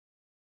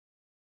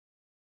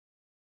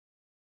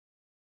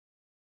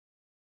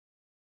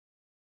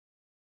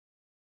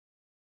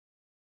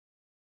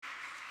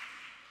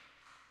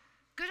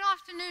Good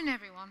afternoon,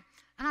 everyone,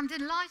 and I'm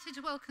delighted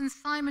to welcome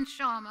Simon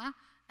Schama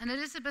and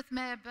Elizabeth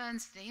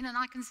Meyer-Bernstein, and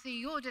I can see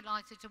you're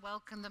delighted to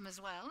welcome them as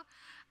well,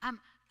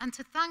 and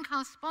to thank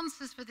our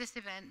sponsors for this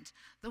event,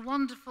 the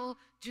wonderful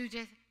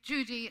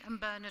Judy and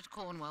Bernard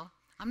Cornwell.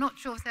 I'm not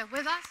sure if they're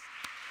with us,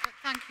 but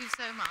thank you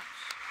so much.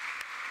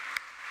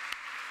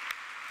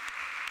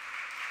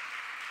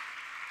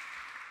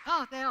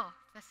 Oh, they are.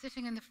 They're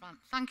sitting in the front.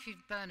 Thank you,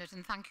 Bernard,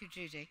 and thank you,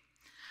 Judy.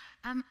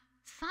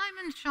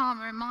 Simon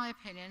Schama, in my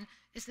opinion,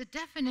 is the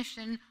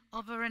definition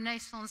of a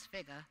Renaissance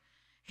figure.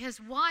 He has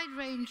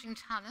wide-ranging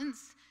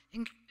talents,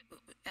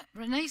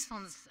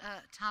 Renaissance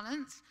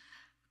talents,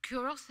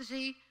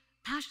 curiosity,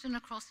 passion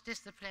across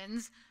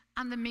disciplines,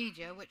 and the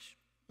media, which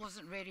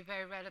wasn't really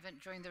very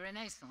relevant during the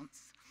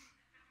Renaissance.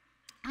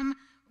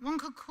 One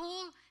could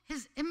call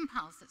his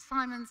impulse, that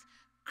Simon's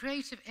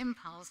creative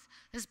impulse,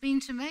 has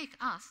been to make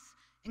us,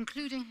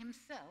 including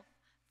himself,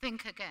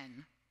 think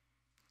again.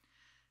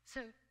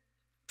 So,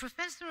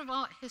 Professor of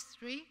Art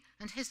History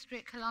and History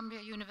at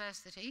Columbia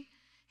University,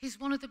 he's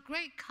one of the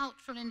great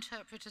cultural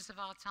interpreters of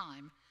our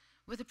time,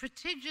 with a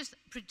prodigious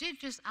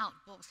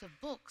outbooks of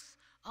books,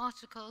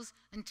 articles,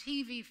 and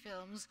TV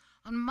films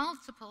on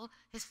multiple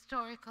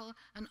historical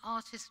and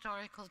art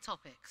historical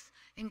topics,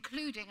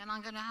 including, and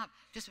I'm going to have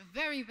just a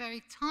very,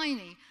 very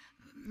tiny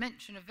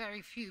mention of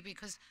very few,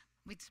 because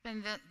we'd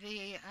spend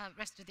the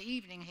rest of the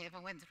evening here if I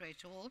went through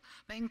it all,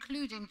 but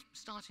including,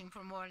 starting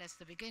from more or less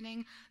the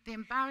beginning, The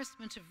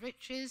Embarrassment of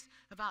Riches,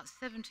 about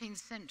 17th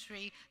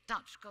century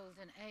Dutch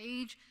Golden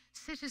Age,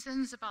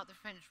 Citizens, about the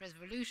French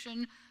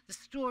Revolution, The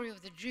Story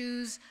of the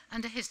Jews,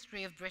 and A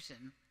History of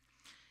Britain.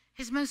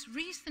 His most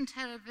recent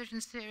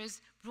television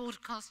series,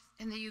 broadcast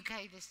in the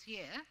UK this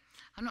year,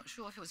 I'm not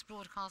sure if it was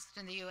broadcast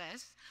in the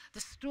US, The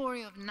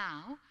Story of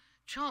Now,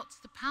 charts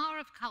the power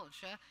of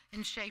culture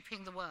in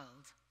shaping the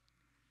world.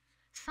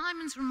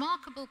 Simon's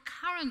remarkable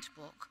current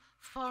book,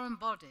 Foreign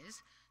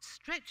Bodies,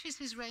 stretches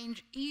his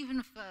range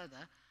even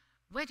further,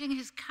 wedding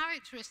his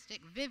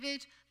characteristic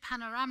vivid,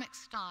 panoramic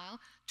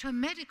style to a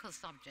medical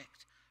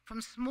subject,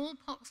 from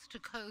smallpox to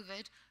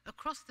COVID,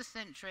 across the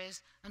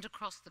centuries and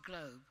across the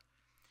globe.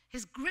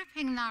 His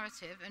gripping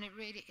narrative, and it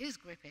really is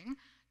gripping,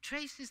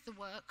 traces the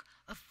work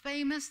of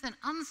famous and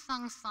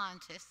unsung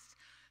scientists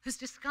whose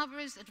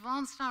discoveries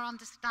advanced our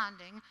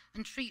understanding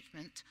and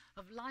treatment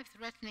of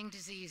life-threatening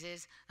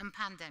diseases and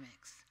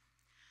pandemics.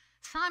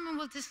 Simon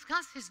will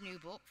discuss his new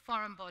book,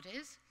 Foreign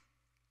Bodies,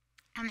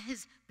 and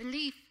his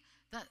belief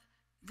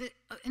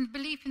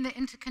in the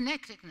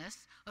interconnectedness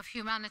of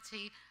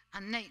humanity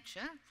and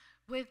nature,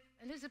 with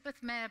Elizabeth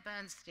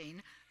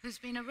Meyer-Bernstein, who's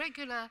been a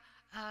regular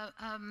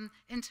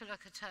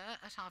interlocutor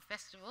at our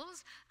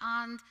festivals,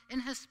 and in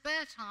her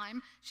spare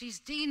time, she's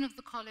Dean of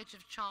the College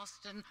of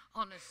Charleston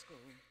Honours School.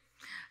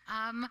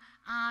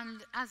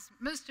 And as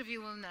most of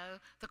you will know,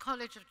 the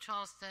College of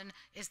Charleston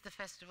is the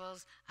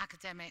festival's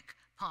academic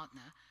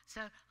partner.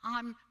 So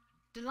I'm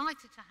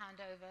delighted to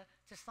hand over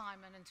to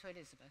Simon and to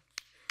Elizabeth.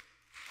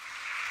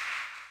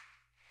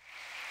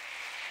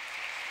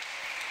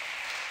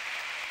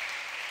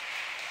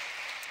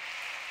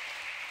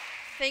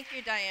 Thank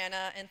you,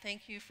 Diana, and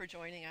thank you for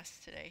joining us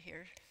today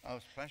here. Oh,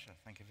 it's a pleasure.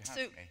 Thank you for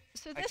having me.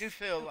 So I do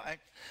feel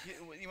like,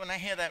 when I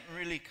hear that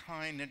really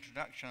kind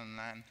introduction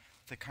and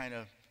the kind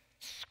of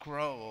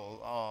scroll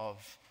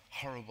of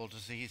horrible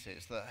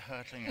diseases that are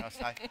hurtling us,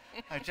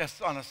 I just,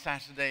 on a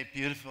Saturday,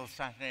 beautiful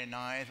Saturday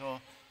night,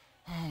 or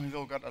we've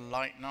all got to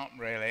lighten up,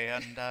 really.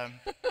 And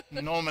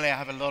normally I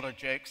have a lot of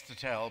jokes to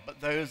tell, but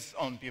those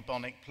on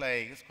bubonic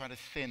plague, it's quite a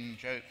thin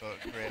joke book,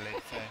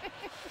 really. So.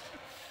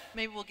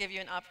 Maybe we'll give you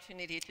an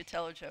opportunity to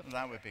tell a joke.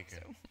 That would be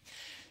good.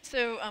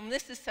 So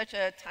this is such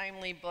a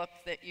timely book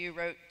that you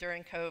wrote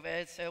during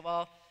COVID. So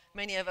while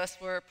many of us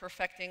were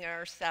perfecting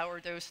our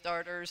sourdough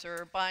starters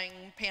or buying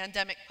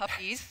pandemic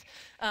puppies,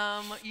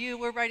 you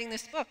were writing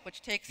this book,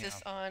 which takes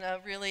us on a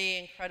really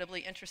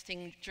incredibly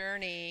interesting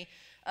journey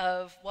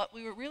of what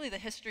we were, really the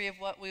history of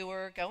what we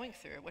were going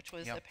through, which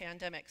was the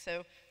pandemic.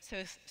 So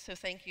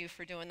thank you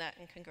for doing that,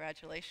 and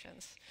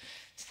congratulations.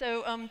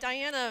 So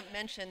Diana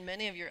mentioned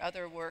many of your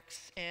other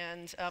works,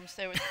 and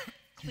so it's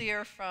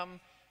clear from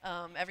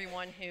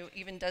everyone who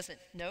even doesn't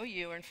know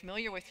you and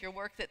familiar with your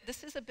work that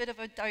this is a bit of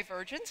a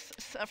divergence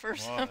for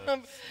some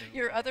of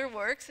your other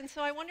works. And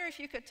so I wonder if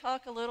you could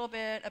talk a little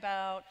bit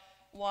about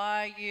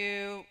why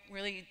you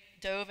really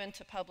dove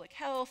into public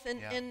health,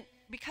 and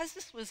because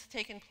this was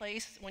taking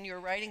place when you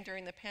were writing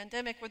during the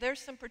pandemic, were there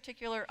some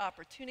particular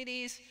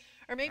opportunities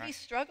or maybe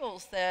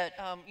struggles that,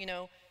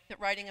 that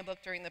writing a book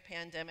during the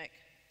pandemic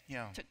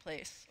took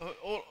place?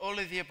 All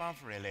of the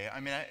above, really. I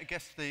mean, I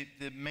guess the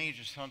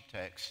major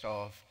subtext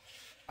of,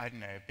 I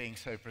don't know, being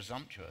so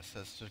presumptuous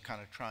as to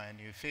kind of try a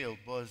new field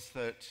was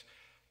that,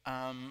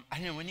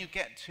 when you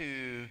get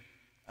to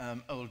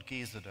old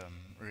geezerdom,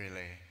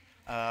 really,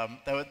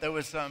 there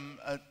was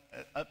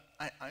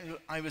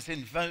I was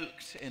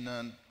invoked in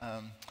a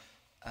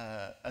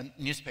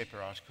newspaper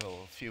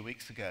article a few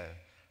weeks ago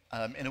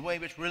in a way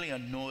which really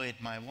annoyed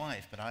my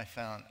wife, but I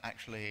found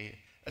actually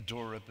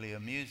adorably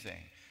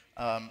amusing,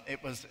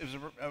 It was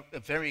a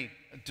very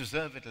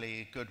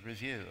deservedly good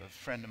review. A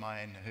friend of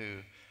mine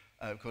who,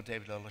 called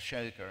David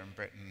Lashoga in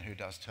Britain, who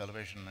does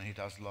television, and he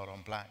does a lot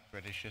on black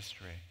British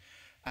history.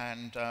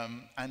 And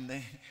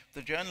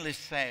the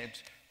journalist said,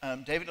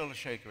 David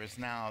Lashoga is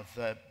now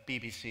the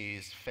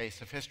BBC's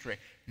face of history,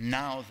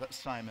 now that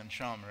Simon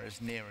Schama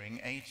is nearing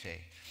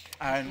 80.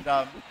 And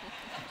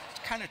it's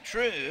kind of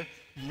true.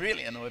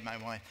 Really annoyed my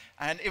wife.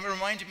 And it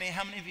reminded me,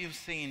 how many of you have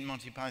seen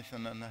Monty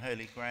Python and the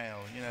Holy Grail?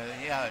 You know,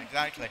 yeah,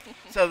 exactly.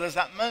 So there's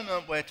that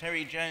moment where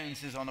Terry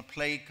Jones is on a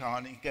plague car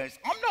and he goes,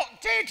 "I'm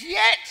not dead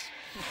yet!"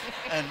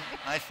 And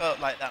I felt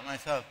like that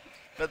myself.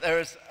 But there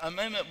is a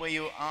moment where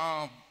you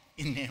are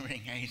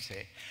nearing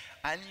 80.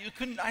 And you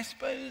couldn't, I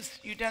suppose,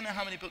 you don't know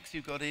how many books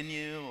you've got in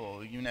you,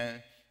 or you know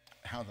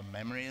how the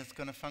memory is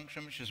going to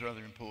function, which is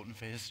rather important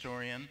for a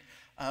historian.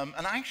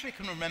 And I actually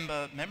can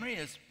remember, memory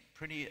is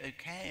pretty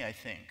okay, I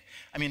think.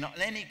 I mean, on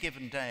any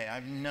given day, I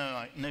have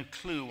no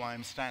clue why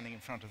I'm standing in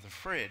front of the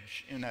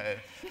fridge, you know,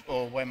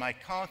 or where my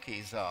car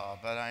keys are,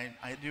 but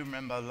I do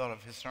remember a lot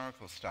of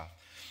historical stuff.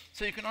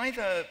 So you can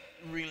either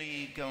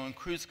really go on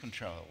cruise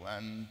control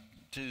and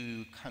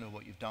do kind of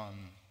what you've done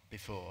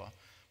before,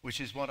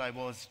 which is what I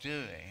was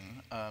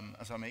doing,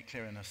 as I'll make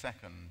clear in a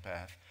second,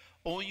 Beth,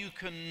 or you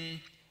can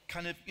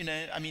kind of, you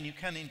know, I mean, you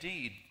can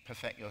indeed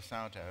perfect your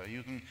sourdough.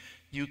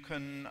 You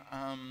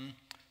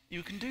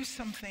can do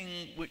something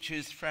which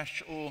is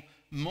fresh, or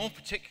more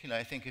particular,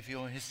 I think, if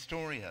you're a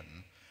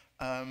historian,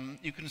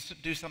 you can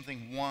do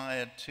something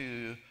wired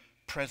to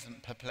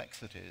present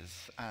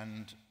perplexities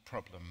and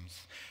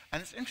problems.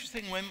 And it's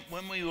interesting,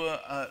 when we were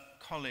at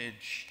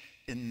college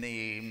in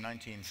the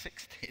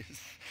 1960s,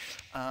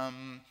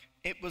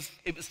 it was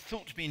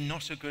thought to be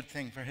not a good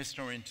thing for a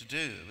historian to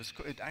do.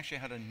 It actually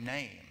had a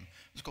name.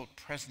 It was called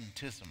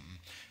presentism.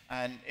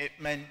 And it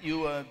meant you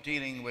were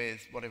dealing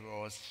with whatever it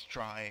was,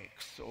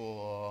 strikes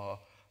or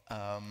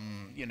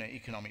you know,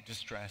 economic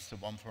distress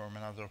of one form or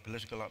another, or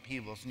political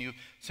upheavals, and you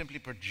simply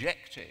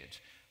projected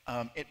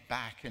it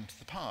back into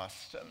the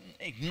past,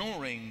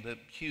 ignoring the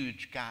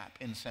huge gap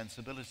in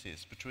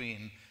sensibilities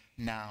between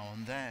now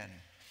and then.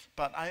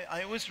 But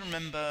I always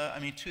remember, I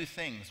mean, two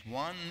things.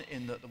 One,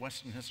 in that the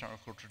Western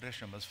historical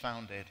tradition was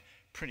founded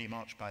pretty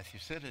much by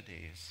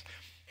Thucydides.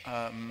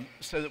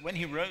 So that when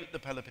he wrote the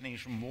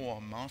Peloponnesian War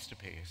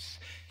masterpiece,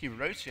 he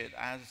wrote it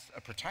as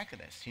a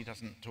protagonist. He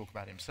doesn't talk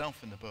about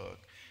himself in the book,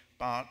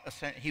 but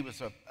he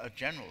was a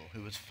general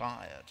who was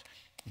fired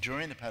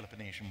during the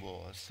Peloponnesian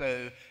Wars.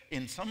 So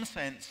in some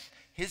sense,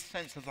 his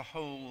sense of the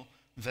whole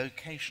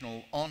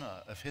vocational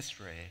honor of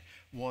history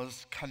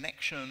was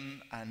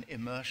connection and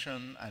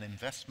immersion and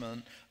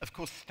investment, of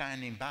course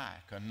standing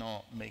back and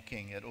not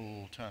making it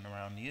all turn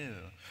around you.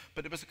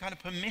 But it was a kind of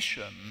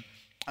permission,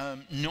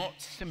 not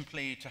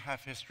simply to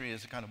have history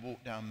as a kind of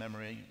walk down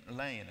memory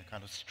lane, a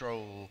kind of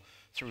stroll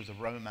through the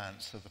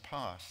romance of the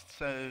past.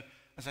 So,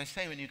 as I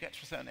say, when you get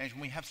to a certain age,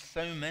 and we have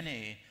so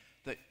many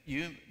that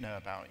you know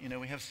about, you know,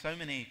 we have so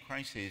many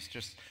crises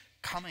just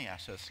coming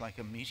at us like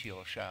a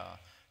meteor shower,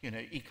 you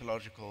know,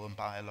 ecological and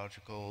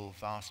biological,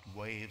 vast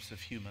waves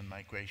of human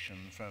migration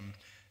from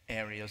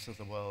areas of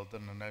the world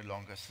that are no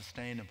longer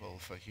sustainable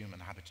for human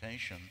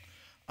habitation.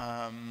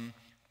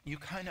 You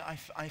kind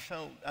of, I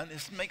felt, and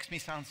this makes me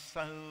sound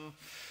so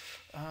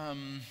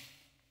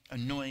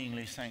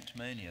annoyingly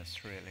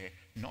sanctimonious, really,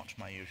 not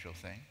my usual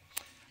thing.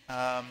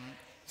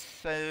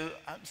 So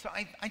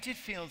I did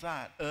feel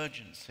that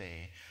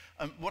urgency.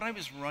 What I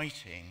was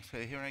writing, so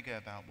here I go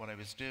about what I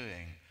was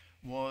doing,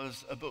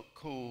 was a book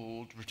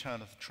called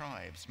Return of the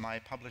Tribes. My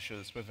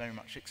publishers were very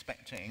much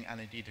expecting, and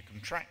indeed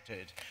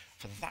contracted,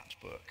 for that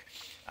book.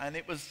 And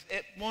it was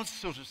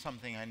sort of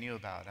something I knew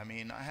about. I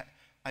mean,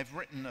 I've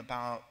written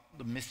about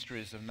the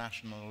mysteries of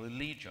national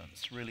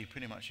allegiance, really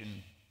pretty much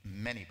in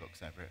many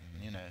books I've written,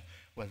 you know,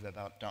 whether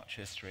about Dutch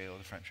history or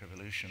the French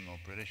Revolution or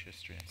British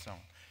history and so on.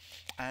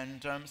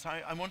 And so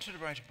I wanted to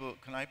write a book,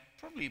 and I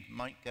probably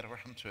might get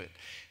around to it.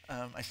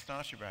 I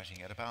started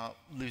writing it about,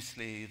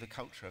 loosely, the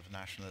culture of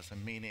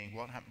nationalism, meaning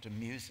what happened to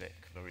music,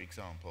 for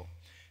example,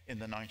 in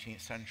the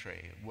 19th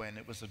century, when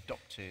it was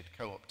adopted,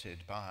 co-opted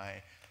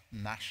by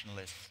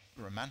nationalist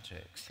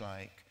romantics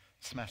like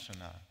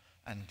Smetana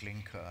and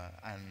Glinka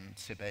and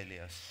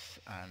Sibelius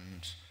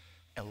and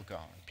Elgar,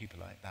 people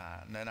like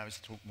that. And then I was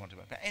talking more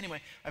about that. Anyway,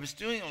 I was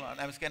doing a lot,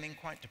 and I was getting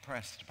quite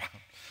depressed about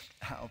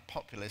how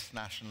populist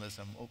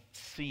nationalism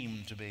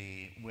seemed to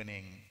be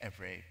winning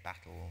every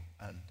battle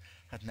and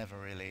had never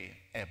really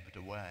ebbed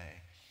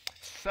away.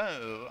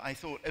 So I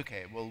thought,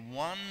 okay, well,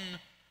 one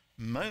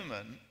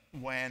moment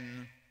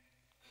when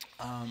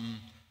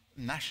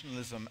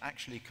nationalism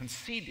actually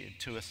conceded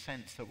to a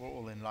sense that we're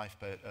all in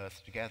lifeboat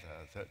Earth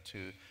together, that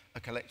to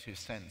a collective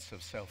sense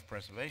of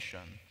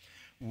self-preservation,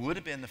 would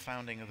have been the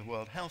founding of the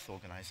World Health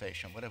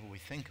Organization, whatever we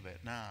think of it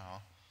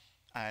now,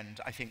 and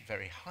I think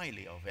very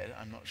highly of it.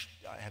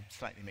 I have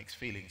slightly mixed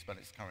feelings about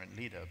its current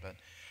leader, but,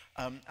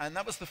 and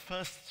that was the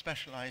first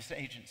specialized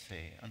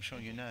agency, I'm sure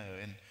you know,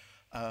 in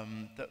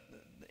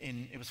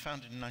it was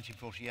founded in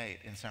 1948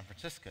 in San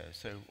Francisco,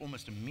 so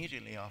almost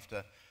immediately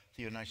after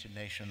the United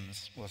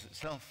Nations was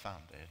itself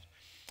founded.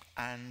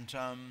 And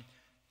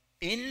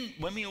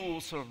when we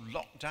all sort of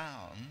locked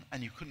down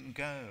and you couldn't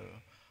go,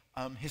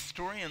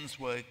 historians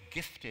were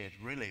gifted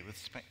really with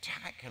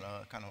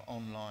spectacular kind of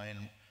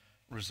online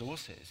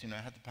resources. You know,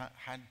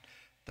 had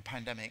the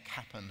pandemic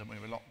happened and we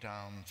were locked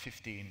down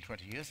 15,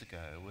 20 years ago,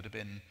 it would have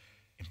been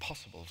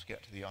impossible to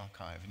get to the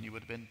archive, and you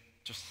would have been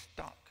just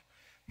stuck,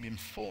 been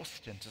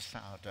forced into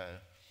sourdough,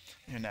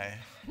 you know,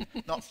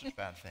 not such a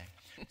bad thing.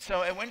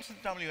 So I went to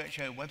the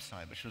WHO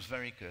website, which was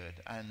very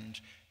good, and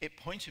it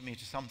pointed me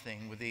to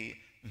something with the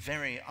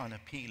very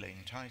unappealing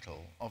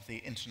title of the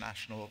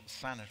International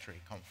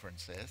Sanitary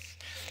Conferences.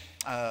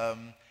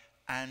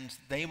 And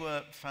they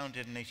were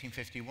founded in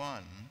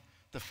 1851,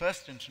 the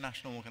first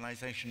international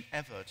organization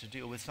ever to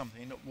deal with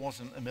something that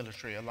wasn't a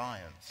military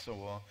alliance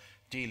or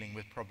dealing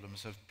with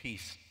problems of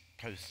peace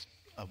post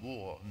a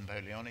war,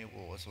 Napoleonic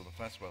Wars or the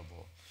First World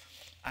War.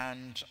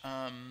 And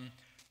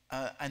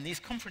these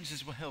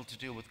conferences were held to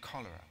deal with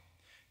cholera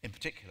in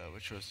particular,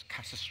 which was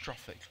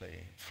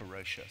catastrophically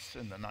ferocious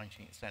in the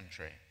 19th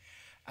century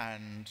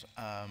and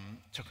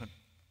took a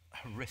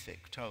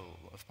horrific toll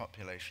of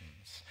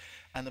populations.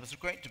 And there was a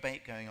great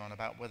debate going on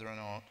about whether or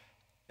not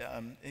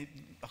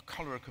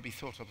cholera could be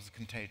thought of as a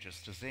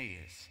contagious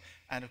disease.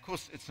 And of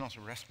course, it's not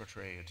a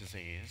respiratory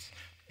disease.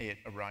 It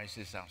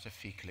arises out of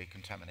fecally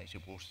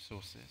contaminated water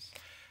sources.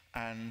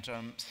 And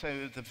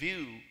so the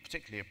view,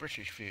 particularly a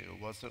British view,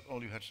 was that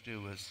all you had to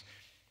do was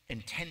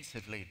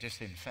intensively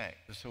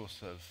disinfect the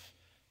source of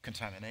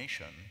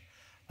contamination.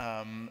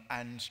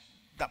 And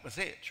that was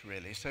it,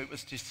 really. So it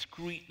was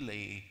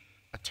discreetly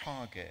a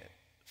target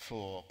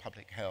for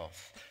public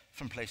health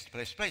from place to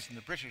place to place. And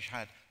the British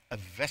had a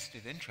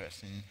vested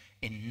interest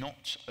in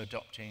not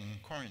adopting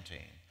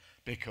quarantine,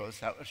 because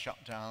that would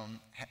shut down,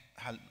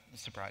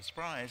 surprise,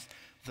 surprise,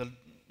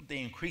 the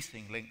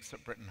increasing links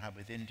that Britain had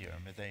with India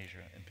and with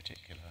Asia in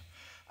particular.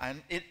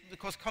 And of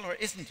course, cholera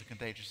isn't a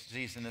contagious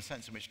disease in the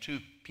sense in which two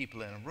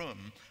people in a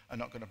room are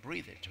not going to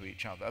breathe it to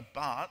each other,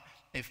 but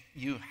if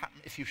you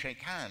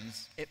shake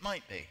hands, it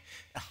might be.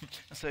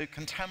 So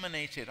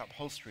contaminated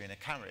upholstery in a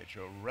carriage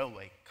or a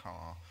railway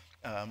car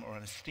or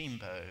in a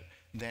steamboat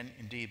then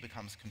indeed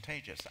becomes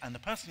contagious. And the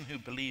person who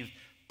believed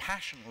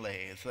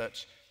passionately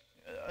that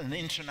an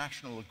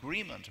international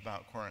agreement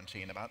about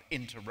quarantine, about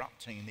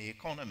interrupting the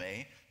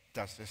economy,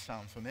 does this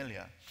sound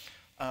familiar,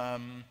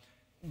 and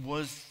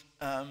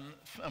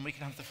we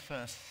can have the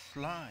first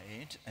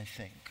slide, I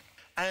think.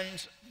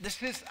 And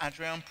this is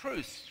Adrien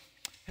Proust,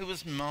 who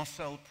was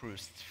Marcel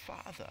Proust's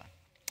father.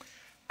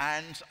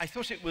 And I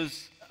thought it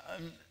was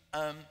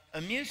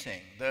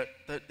amusing that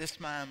this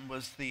man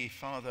was the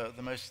father of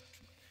the most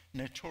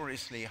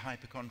notoriously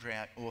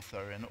hypochondriac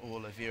author in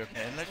all of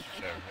European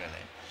literature,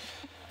 really.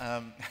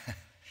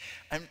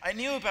 And I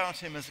knew about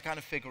him as a kind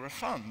of figure of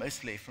fun,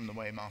 mostly from the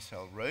way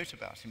Marcel wrote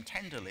about him,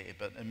 tenderly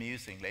but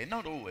amusingly,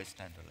 not always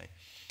tenderly.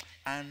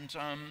 And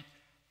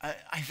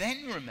I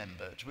then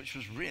remembered, which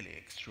was really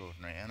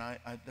extraordinary,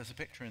 and there's a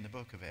picture in the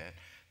book of it,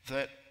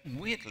 that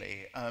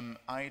weirdly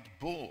I'd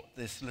bought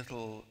this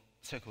little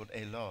so-called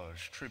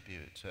éloge,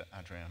 tribute to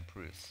Adrien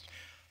Proust,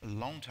 a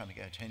long time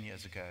ago, 10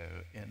 years ago,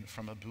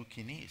 from a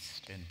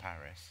bouquiniste in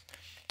Paris,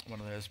 one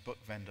of those book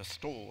vendor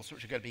stalls,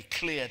 which are going to be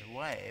cleared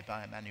away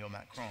by Emmanuel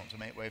Macron to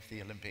make way for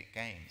the Olympic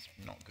Games.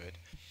 Not good.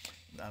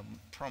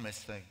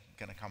 Promise they're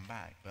going to come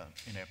back, but,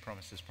 you know,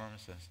 promises.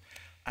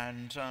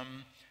 And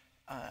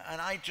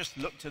I just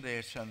looked at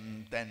it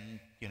and then,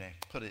 you know,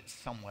 put it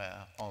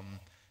somewhere on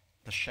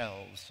the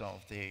shelves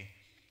of the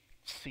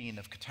scene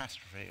of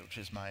catastrophe, which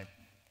is my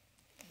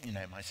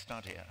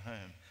study at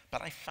home.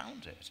 But I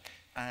found it,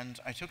 and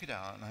I took it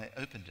out and I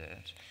opened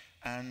it,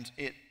 and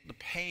the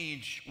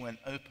page went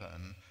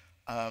open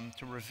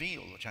to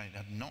reveal, which I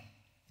had not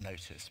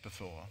noticed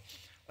before,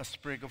 a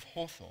sprig of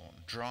hawthorn,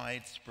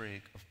 dried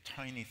sprig of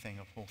tiny thing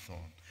of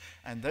hawthorn.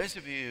 And those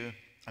of you,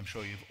 I'm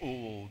sure you've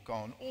all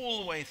gone all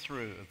the way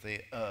through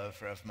the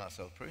oeuvre of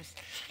Marcel Proust,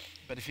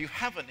 but if you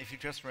haven't, if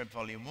you've just read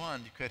volume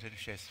 1, Du Côté de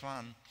chez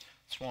Swann,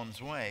 Swann's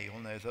Way,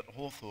 you'll know that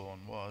hawthorn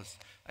was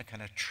a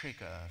kind of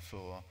trigger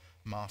for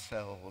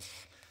Marcel's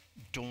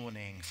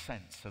dawning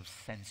sense of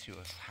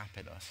sensuous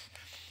happiness.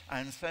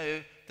 And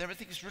so there are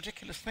these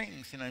ridiculous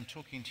things, you know, I'm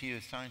talking to you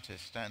as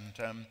scientists,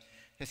 and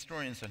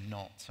historians are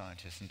not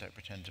scientists and don't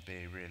pretend to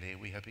be, really.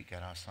 We hope we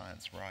get our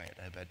science right.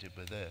 I hope I did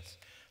with this.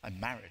 I'm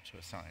married to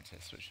a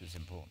scientist, which is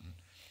important.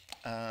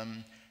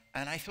 And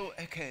I thought,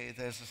 okay,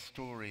 there's a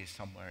story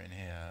somewhere in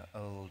here,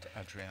 old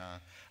Adrien.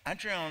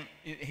 Adrien,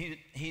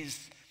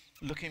 he's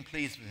looking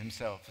pleased with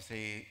himself, as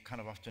he kind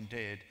of often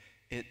did.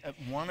 At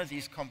one of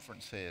these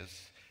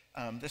conferences,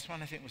 this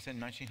one I think was in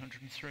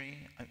 1903,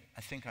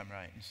 I think I'm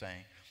right in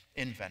saying,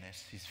 in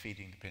Venice, he's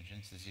feeding the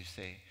pigeons, as you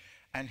see.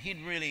 And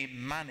he'd really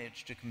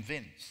managed to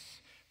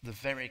convince the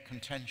very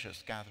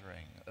contentious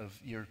gathering of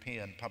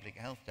European public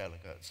health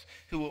delegates,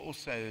 who were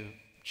also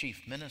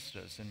chief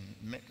ministers in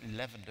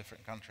 11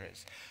 different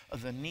countries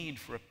of the need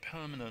for a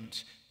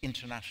permanent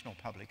international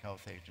public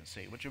health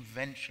agency, which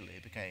eventually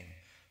became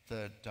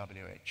the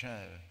WHO.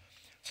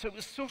 So it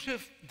was sort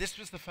of, this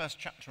was the first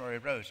chapter I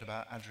wrote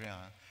about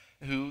Adrien,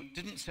 who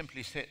didn't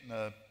simply sit in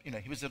a,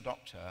 he was a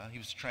doctor, he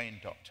was a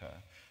trained doctor,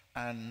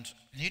 and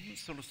he didn't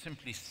sort of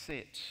simply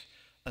sit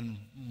and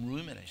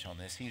ruminate on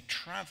this. He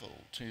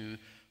traveled to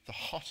the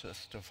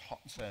hottest of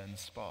hot zone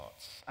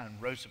spots and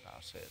wrote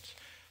about it.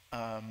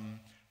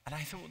 And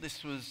I thought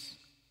this was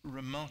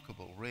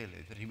remarkable,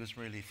 really, that he was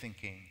really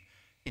thinking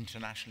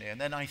internationally. And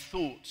then I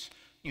thought,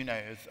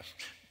 the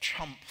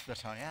chump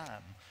that I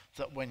am,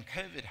 that when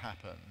COVID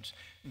happened,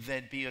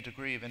 there'd be a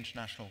degree of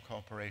international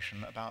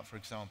cooperation about, for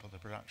example, the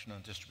production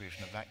and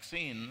distribution of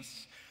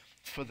vaccines,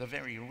 for the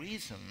very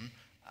reason,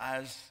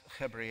 as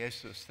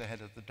Ghebreyesus, the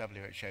head of the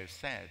WHO,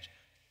 said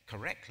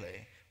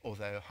correctly,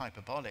 although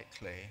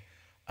hyperbolically,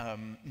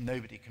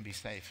 nobody can be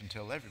safe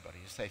until everybody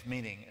is safe,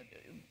 meaning,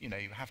 you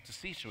have to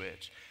see to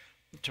it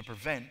to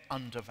prevent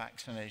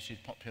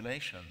under-vaccinated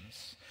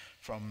populations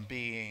from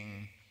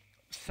being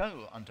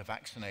so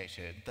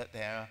under-vaccinated that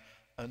they're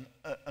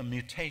a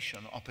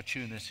mutation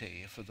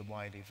opportunity for the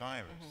wily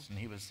virus. And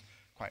he was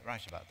quite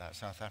right about that.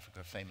 South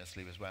Africa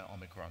famously was where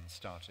Omicron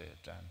started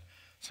and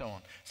so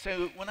on.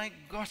 So when I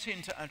got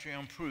into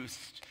Adrien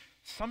Proust,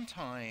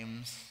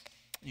 sometimes,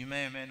 you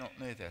may or may not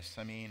know this,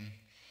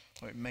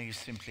 or it may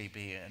simply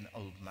be an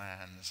old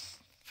man's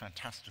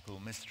fantastical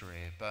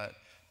mystery, but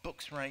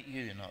books write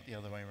you, not the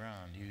other way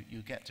around.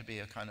 You get to be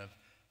a kind of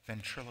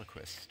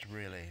ventriloquist,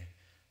 really,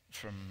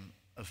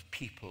 of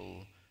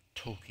people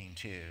talking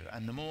to you.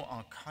 And the more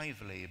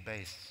archivally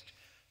based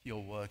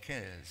your work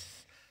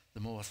is,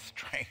 the more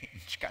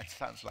strange. It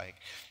sounds like,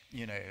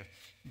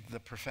 the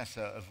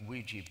professor of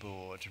Ouija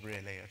board,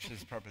 really, which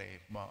is probably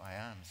what I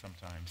am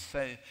sometimes.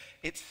 So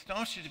it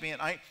started to be,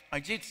 and I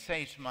did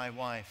say to my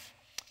wife,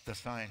 the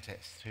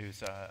scientist,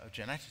 who's a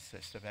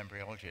geneticist of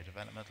embryology, a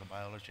developmental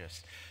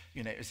biologist,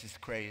 is this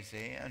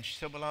crazy? And she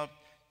said, well,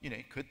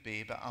 it could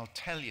be, but I'll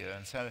tell you.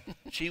 And so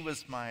she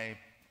was my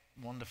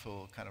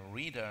wonderful kind of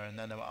reader, and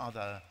then there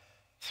were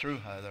through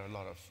her, there are a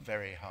lot of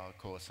very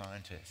hardcore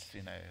scientists,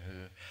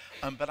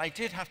 who, but I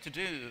did have to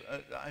do,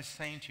 I was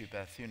saying to you,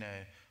 Beth,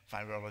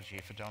 virology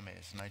for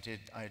dummies,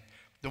 and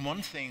the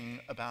one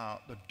thing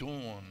about the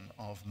dawn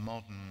of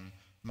modern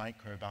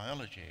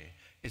microbiology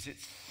is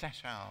it's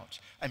set out,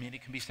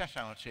 it can be set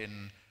out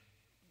in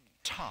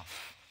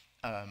tough,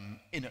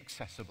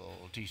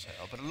 inaccessible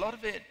detail, but a lot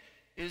of it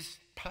is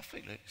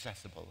perfectly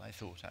accessible, I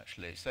thought,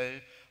 actually. So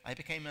I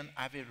became an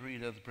avid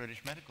reader of the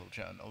British Medical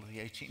Journal of the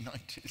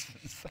 1890s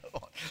and so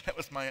on. That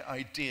was my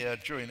idea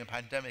during the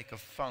pandemic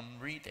of fun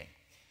reading.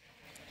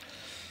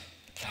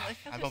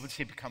 I've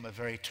obviously become a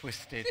very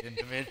twisted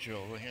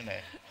individual,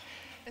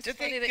 Did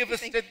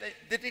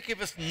they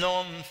give us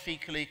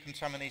non-fecally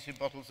contaminated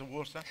bottles of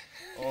water?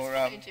 Or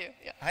They do,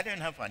 yeah. I don't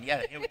have one.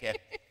 Yeah, here we go.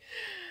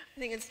 I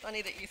think it's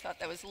funny that you thought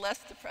that was less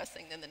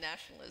depressing than the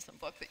nationalism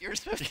book that you were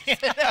supposed to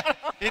sit out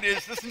on. It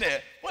is, isn't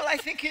it? Well, I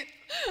think it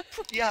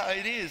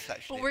is,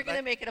 actually. Well, we're going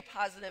to make it a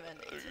positive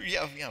ending.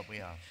 Yeah, we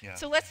are. Yeah.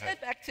 So let's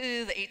head back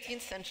to the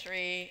 18th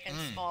century and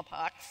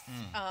smallpox.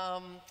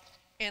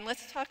 And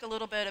let's talk a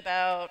little bit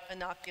about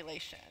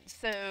inoculation.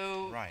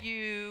 So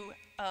you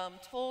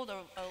told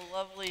a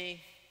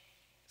lovely,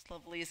 as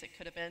lovely as it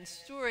could have been,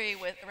 story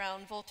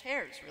around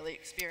Voltaire's really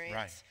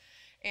experience.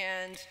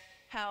 And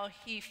how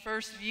he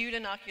first viewed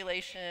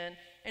inoculation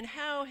and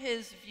how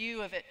his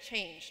view of it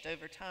changed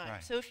over time.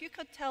 So if you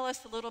could tell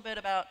us a little bit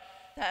about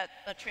that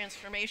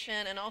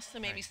transformation and also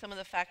maybe some of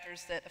the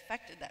factors that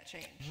affected that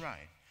change.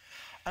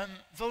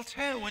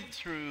 Voltaire went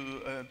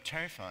through a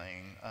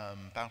terrifying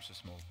bout of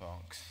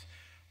smallpox.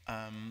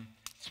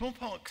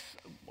 Smallpox,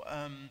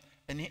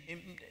 and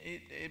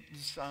it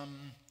was,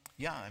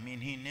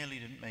 he nearly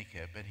didn't make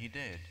it, but he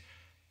did.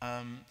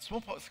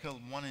 Smallpox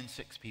killed 1 in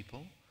 6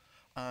 people.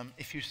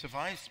 If you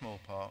survived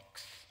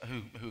smallpox,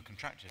 who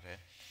contracted it,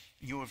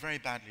 you were very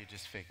badly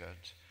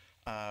disfigured.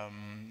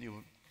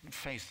 Your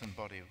face and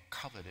body were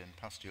covered in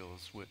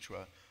pustules, which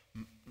were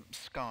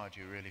scarred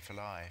you really for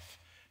life.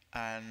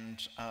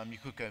 And you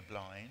could go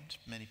blind.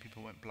 Many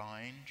people went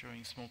blind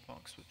during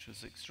smallpox, which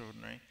was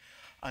extraordinary.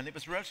 And it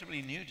was a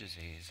relatively new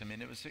disease.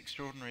 It was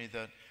extraordinary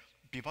that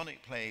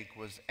bubonic plague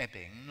was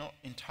ebbing, not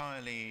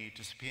entirely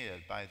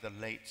disappeared by the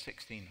late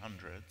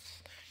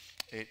 1600s.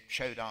 It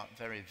showed up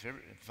very,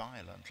 very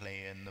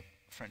violently in the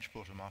French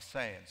port of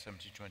Marseille in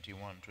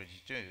 1721,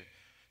 22,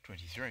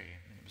 23. It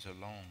was a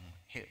long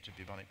hit to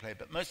bubonic plague,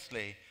 but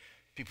mostly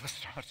people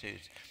started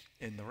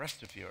in the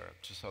rest of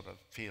Europe to sort of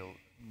feel,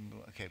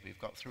 okay, we've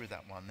got through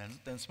that one.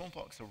 Then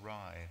smallpox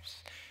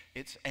arrives.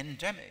 It's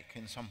endemic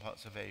in some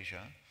parts of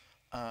Asia,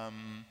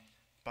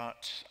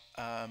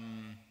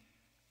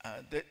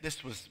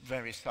 this was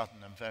very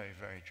sudden and very,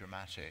 very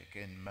dramatic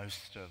in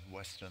most of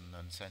Western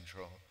and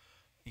Central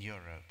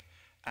Europe.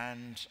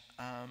 And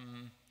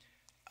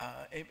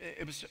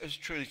it was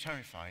truly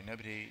terrifying.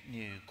 Nobody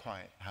knew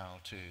quite how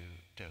to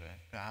do it,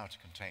 how to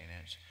contain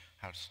it,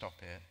 how to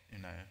stop it,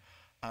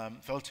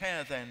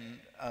 Voltaire then,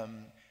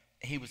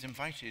 he was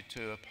invited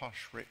to a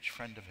posh, rich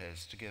friend of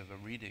his to give a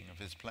reading of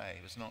his play.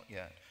 He was not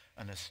yet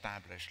an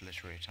established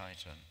literary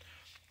titan.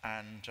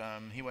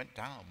 And he went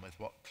down with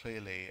what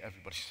clearly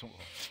everybody saw.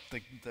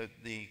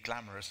 The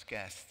glamorous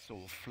guests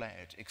all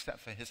fled, except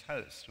for his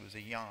host, who was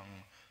a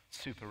young,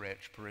 super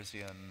rich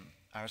Parisian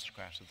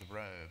aristocrat of the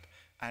robe,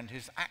 and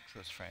his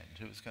actress friend,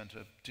 who was going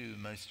to do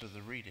most of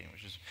the reading,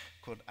 which is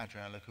called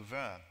Adrien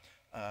Lecouvreur,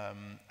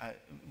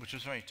 which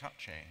was very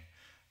touching.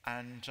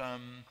 And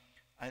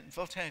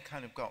Voltaire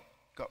kind of got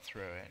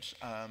through it,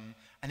 and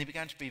he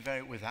began to be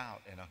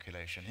without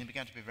inoculation, he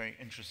began to be very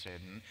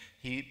interested, and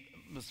he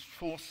was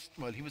forced,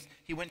 well,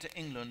 he went to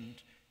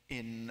England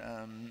in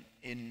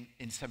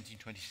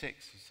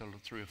 1726, sort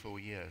of 3 or 4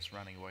 years,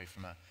 running away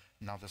from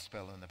another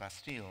spell in the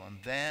Bastille,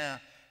 and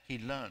there he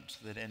learnt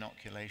that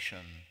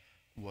inoculation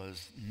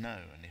was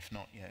known, if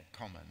not yet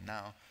common.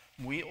 Now,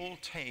 we all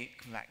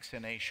take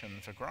vaccination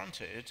for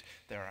granted.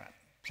 There are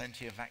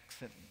plenty of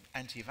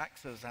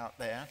anti-vaxxers out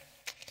there.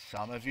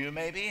 Some of you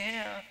may be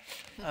here,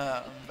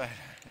 but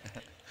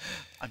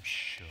I'm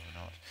sure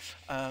not.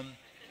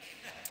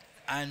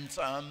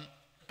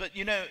 But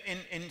you know,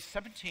 in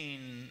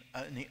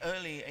the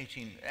early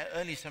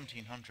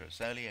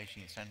 1700s, early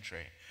 18th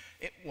century,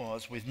 it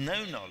was with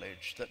no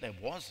knowledge that there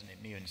was an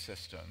immune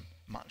system,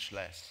 much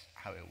less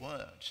how it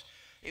worked.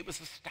 It was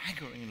a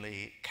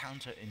staggeringly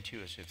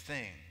counterintuitive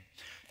thing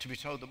to be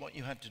told that what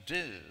you had to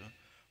do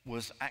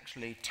was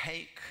actually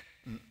take,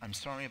 I'm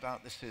sorry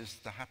about this, is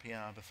the happy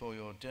hour before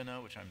your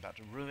dinner, which I'm about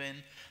to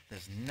ruin.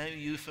 There's no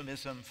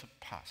euphemism for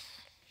pus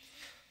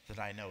that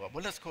I know of.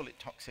 Well, let's call it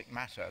toxic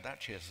matter. That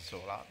cheers us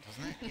all up,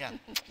 doesn't it? Yeah.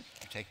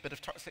 You take a bit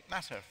of toxic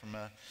matter from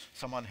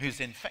someone who's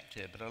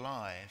infected but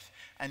alive,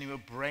 and you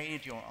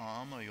abrade your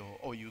arm,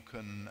 or you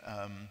can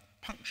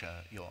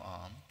puncture your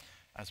arm,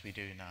 as we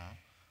do now,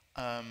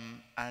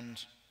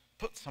 and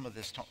put some of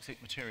this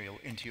toxic material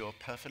into your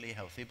perfectly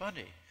healthy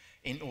body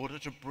in order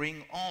to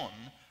bring on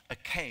a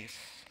case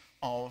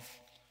of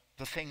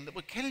the thing that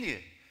would kill you.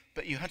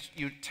 But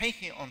you're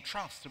taking it on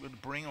trust that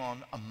would bring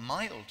on a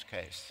mild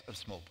case of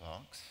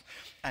smallpox,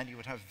 and you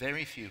would have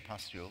very few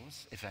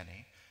pustules, if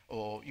any,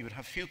 or you would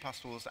have few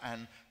pustules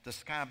and the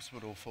scabs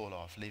would all fall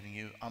off, leaving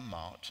you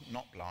unmarked,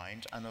 not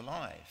blind, and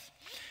alive.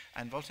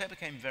 And Voltaire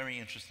became very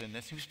interested in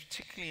this. He was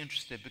particularly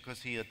interested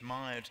because he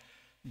admired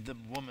the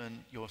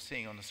woman you're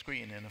seeing on the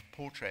screen in a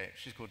portrait.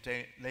 She's called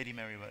Lady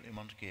Mary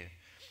Montagu.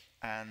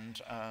 And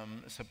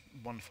it's a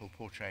wonderful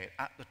portrait.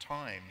 At the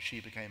time, she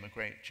became a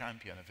great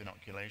champion of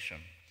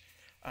inoculation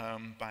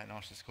by an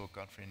artist called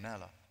Godfrey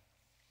Kneller.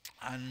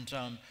 And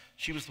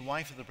she was the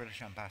wife of the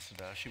British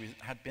ambassador. She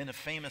had been a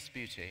famous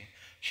beauty.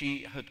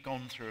 She had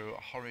gone through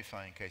a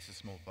horrifying case of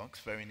smallpox,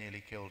 very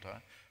nearly killed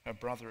her. Her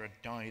brother had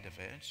died of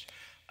it.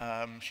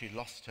 She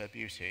lost her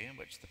beauty,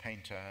 which the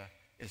painter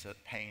is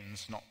at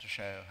pains not to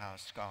show how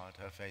scarred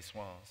her face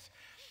was.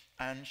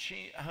 And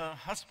her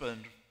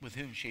husband, with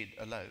whom she'd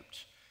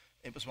eloped,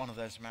 it was one of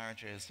those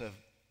marriages of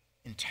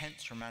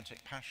intense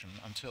romantic passion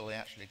until they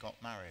actually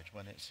got married,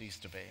 when it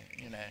ceased to be,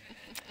 you know.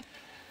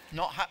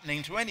 Not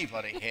happening to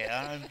anybody here,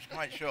 I'm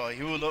quite sure.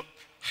 You will look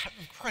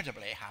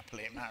incredibly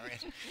happily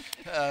married,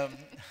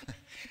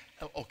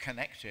 or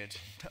connected.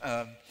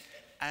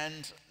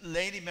 And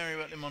Lady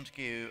Mary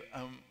Montagu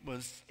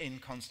was in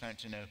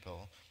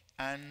Constantinople,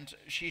 and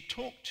she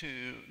talked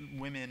to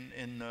women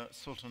in the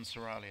Sultan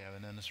Seraglio,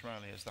 and in the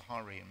Seraglios, the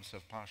harems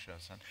of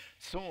pashas, and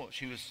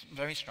she was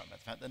very struck by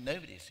the fact that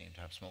nobody seemed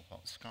to have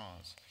smallpox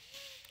scars.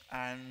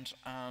 And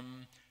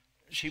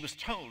she was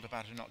told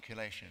about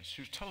inoculation.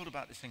 She was told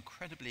about this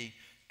incredibly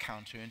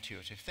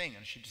counterintuitive thing,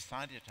 and she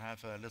decided to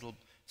have her little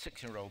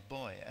 6-year-old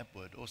boy,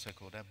 Edward, also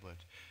called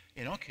Edward,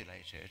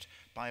 inoculated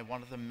by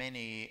one of the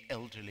many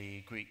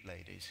elderly Greek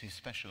ladies who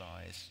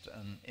specialized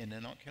in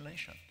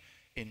inoculation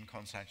in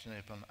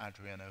Constantinople,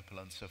 Adrianople,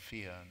 and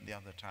Sophia, and the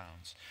other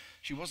towns.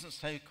 She wasn't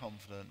so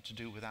confident to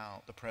do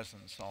without the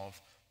presence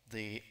of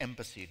the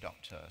embassy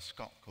doctor, a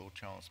Scot called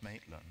Charles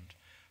Maitland,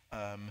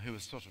 who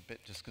was sort of a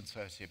bit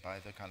disconcerted by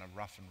the kind of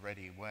rough and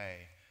ready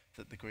way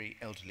that the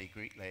elderly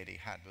Greek lady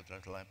had with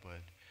little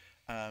Edward.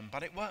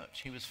 But it worked.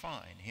 He was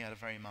fine. He had a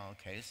very mild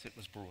case. It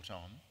was brought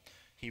on.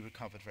 He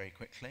recovered very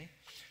quickly.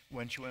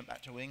 When she went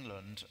back to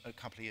England a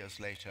couple of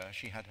years later,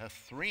 she had her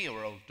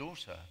 3-year-old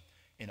daughter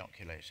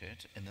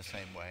inoculated in the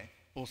same way,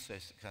 also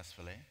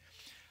successfully.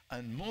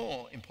 And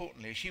more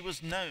importantly, she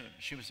was known.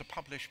 She was a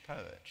published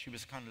poet. She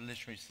was a kind of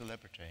literary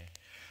celebrity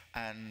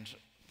and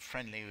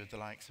friendly with the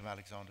likes of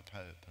Alexander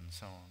Pope and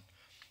so on.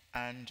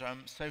 And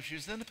so she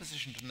was in a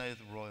position to know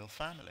the royal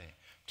family,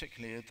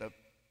 particularly the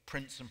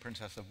Prince and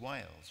Princess of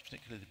Wales,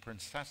 particularly the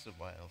Princess of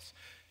Wales,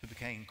 who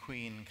became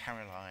Queen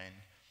Caroline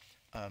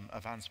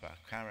of Ansbach,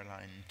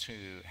 Caroline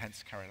II,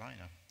 hence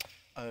Carolina,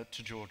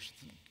 to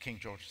King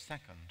George II.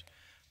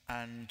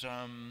 And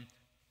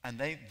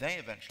they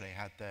eventually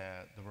had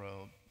the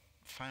royal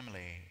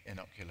family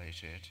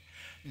inoculated.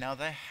 Now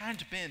there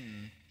had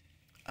been,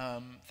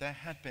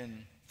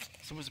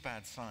 it's always a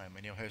bad sign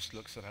when your host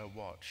looks at her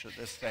watch at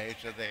this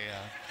stage of the,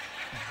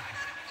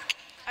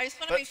 I just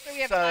want to but make sure we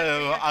have so time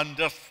for your...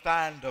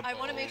 understandable. I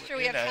want to make sure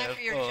we have time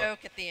for your joke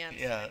at the end.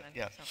 Yeah,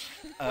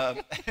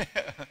 Simon,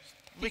 yeah.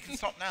 We can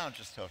stop now and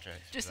just tell jokes.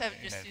 Just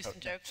do some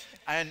jokes.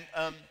 And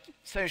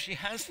so she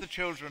has the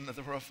children of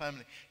the royal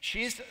family.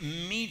 She's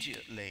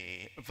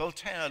immediately,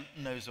 Voltaire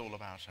knows all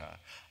about her.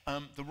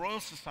 The Royal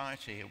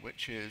Society,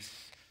 which is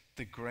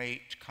the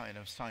great kind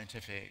of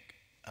scientific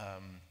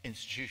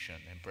institution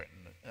in Britain,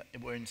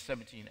 we're in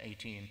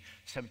 1718,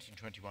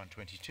 1721,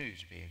 22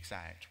 to be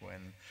exact,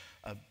 when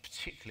a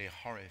particularly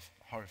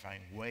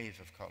horrifying wave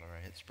of cholera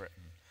hits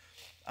Britain.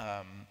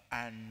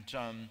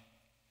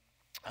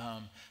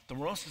 The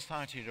Royal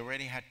Society had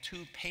already had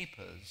 2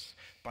 papers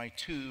by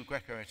 2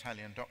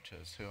 Greco-Italian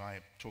doctors, who I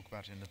talk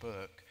about in the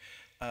book,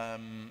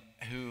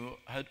 who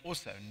had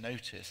also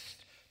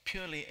noticed,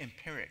 purely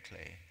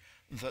empirically,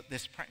 that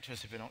this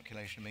practice of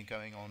inoculation had been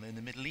going on in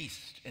the Middle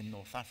East, in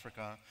North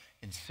Africa,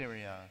 in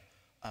Syria,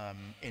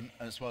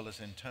 as well as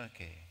in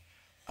Turkey,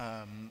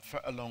 for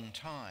a long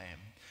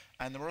time.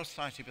 And the Royal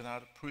Society,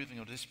 without proving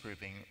or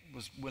disproving,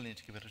 was willing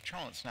to give it a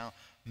chance. Now,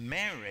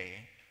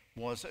 Mary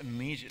was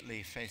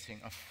immediately facing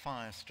a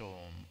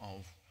firestorm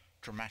of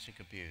dramatic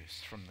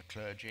abuse from the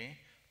clergy.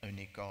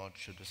 Only God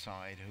should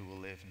decide who will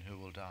live and who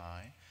will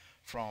die.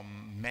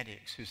 From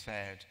medics who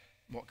said,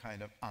 what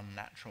kind of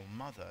unnatural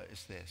mother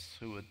is this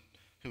who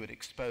would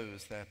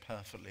expose their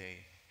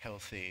perfectly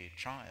healthy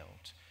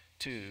child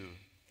to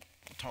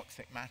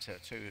toxic matter,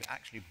 to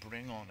actually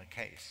bring on a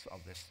case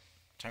of this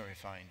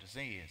terrifying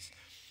disease.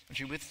 And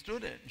she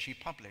withstood it, and she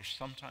published,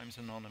 sometimes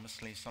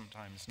anonymously,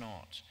 sometimes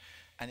not.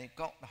 And it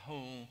got the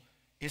whole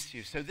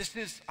issue. So this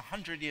is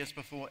 100 years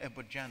before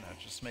Edward Jenner,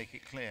 just to make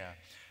it clear.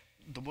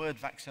 The word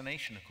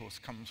vaccination, of course,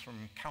 comes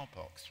from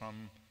cowpox,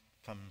 from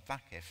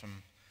vaque,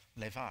 from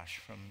les vaches,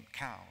 from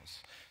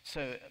cows.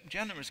 So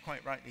Jenner is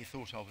quite rightly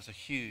thought of as a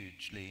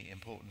hugely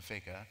important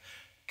figure.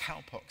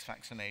 Cowpox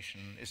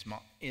vaccination is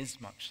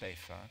much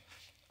safer.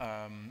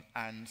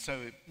 And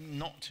so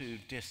not to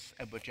diss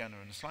Edward Jenner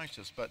in the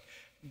slightest, but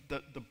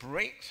the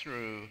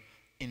breakthrough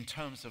in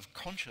terms of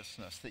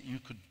consciousness that you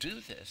could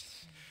do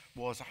this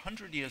was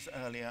 100 years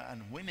earlier,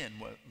 and women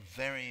were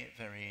very,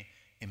 very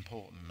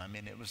important. I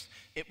mean,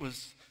 it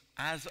was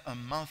as a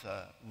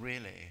mother,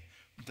 really,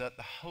 that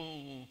the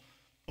whole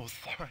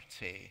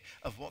authority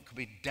of what could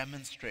be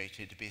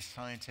demonstrated to be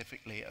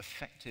scientifically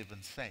effective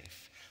and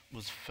safe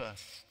was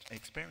first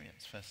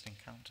experienced, first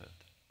encountered.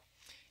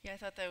 Yeah, I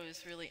thought that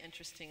was really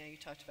interesting. You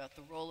talked about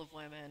the role of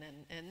women,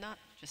 and not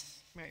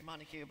just Mary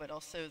Montagu, but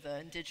also the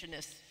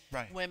indigenous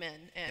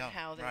women, and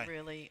how they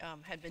really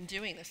had been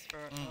doing this for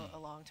a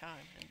long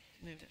time and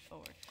moved it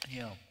forward.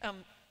 Yeah.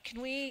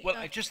 Can we? Well,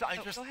 I just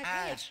add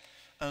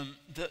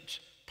that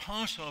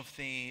part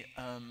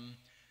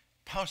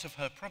of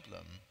her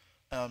problem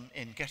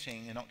in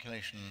getting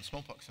inoculation,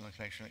 smallpox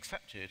inoculation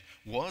accepted,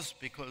 was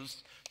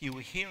because you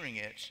were hearing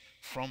it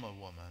from a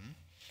woman,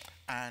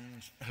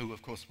 and who,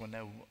 of course, were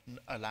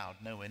allowed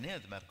nowhere near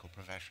the medical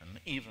profession,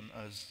 even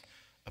as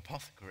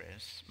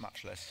apothecaries,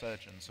 much less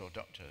surgeons or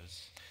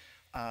doctors.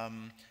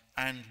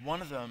 And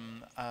one of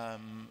them,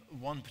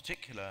 one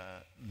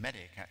particular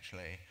medic,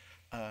 actually,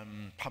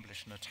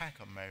 published an attack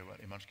on Mary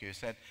Montagu,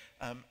 said,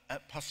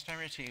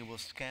 posterity will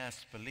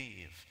scarce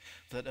believe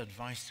that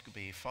advice could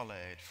be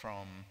followed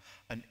from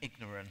an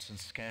ignorant and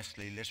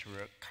scarcely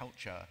literate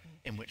culture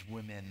in which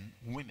women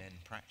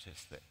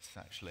practice this,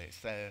 actually.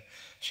 So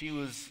she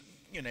was,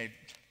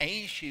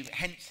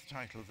 hence the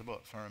title of the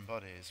book, Foreign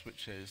Bodies,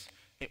 which is,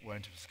 it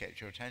won't have escaped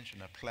your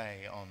attention, a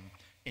play on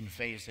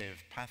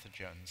invasive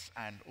pathogens,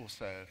 and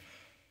also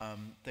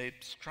the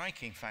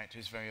striking fact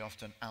is very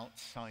often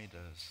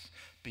outsiders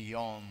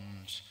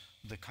beyond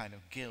the kind of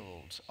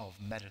guild of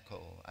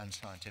medical and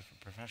scientific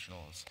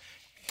professionals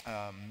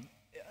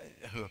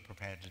who are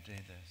prepared to do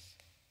this,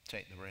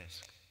 take the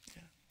risk.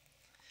 Yeah.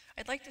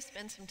 I'd like to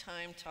spend some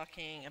time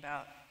talking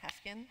about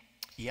Haffkine.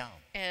 Yeah.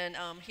 And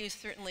he was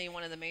certainly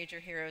one of the major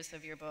heroes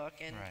of your book,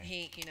 and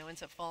he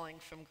ends up falling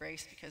from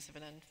grace because of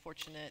an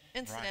unfortunate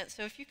incident. Right.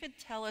 So if you could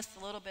tell us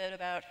a little bit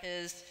about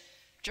his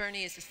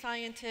journey as a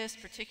scientist,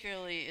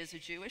 particularly as a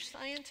Jewish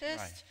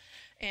scientist,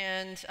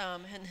 and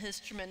his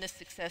tremendous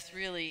success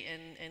really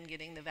in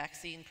getting the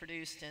vaccine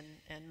produced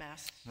and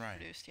mass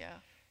produced. Yeah.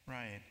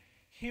 Right.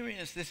 Here he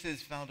is. This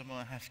is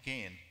Waldemar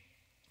Haffkine.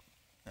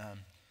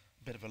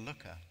 Bit of a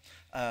looker,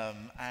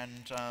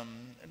 and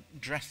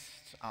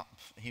dressed up.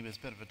 He was a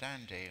bit of a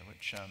dandy,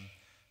 which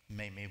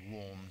made me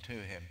warm to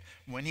him.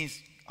 When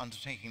he's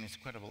undertaking this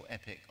incredible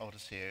epic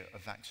odyssey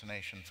of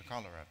vaccination for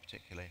cholera,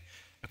 particularly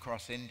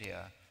across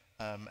India,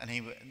 and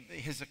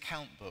his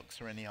account books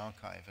are in the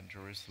archive in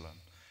Jerusalem,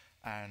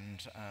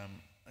 and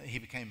he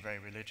became very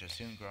religious.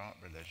 He didn't grow up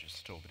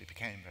religious at all, but he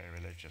became very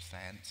religious,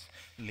 hence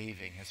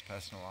leaving his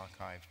personal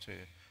archive to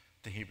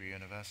the Hebrew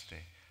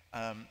University.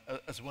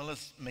 As well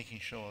as making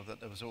sure that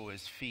there was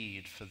always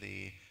feed for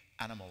the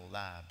animal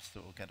labs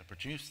that were going to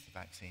produce the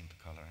vaccine for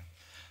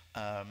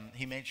cholera.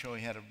 He made sure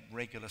he had a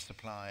regular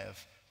supply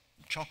of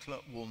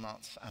chocolate,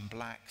 walnuts, and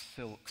black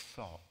silk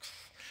socks.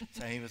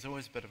 So he was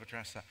always a bit of a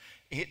dresser.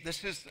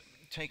 This is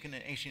taken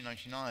in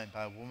 1899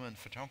 by a woman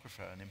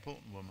photographer, an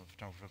important woman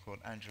photographer called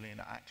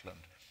Angelina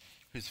Ackland,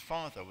 whose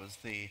father was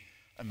the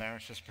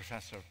emeritus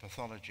professor of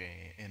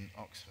pathology in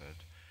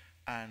Oxford.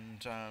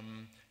 And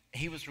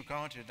he was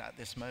regarded at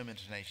this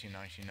moment in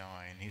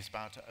 1899, he's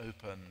about to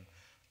open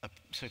a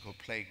so-called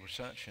plague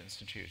research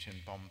institute in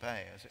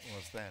Bombay, as it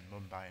was then,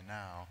 Mumbai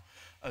now,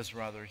 as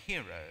rather a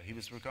hero. He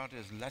was regarded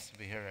as less of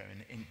a hero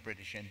in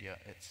British India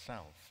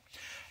itself.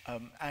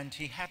 And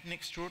he had an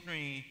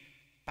extraordinary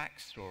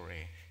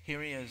backstory.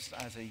 Here he is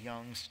as a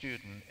young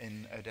student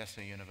in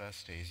Odessa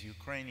University. He's a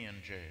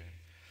Ukrainian Jew.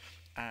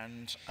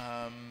 And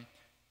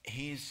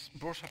he's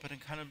brought up in a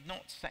kind of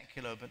not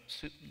secular, but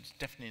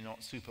definitely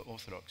not super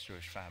Orthodox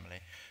Jewish family.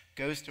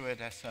 Goes to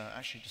Odessa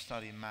actually to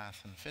study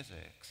math and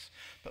physics,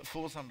 but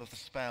falls under the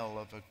spell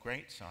of a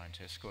great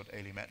scientist called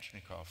Eli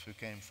Metchnikov, who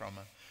came from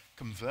a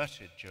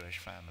converted Jewish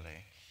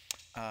family,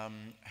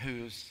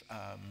 who's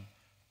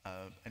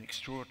an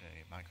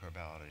extraordinary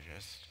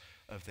microbiologist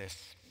of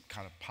this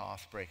kind of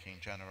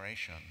path-breaking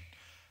generation.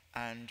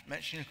 And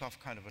Metchnikov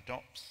kind of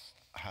adopts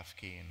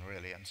Haffkine,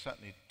 really, and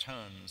certainly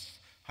turns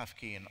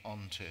Haffkine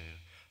onto.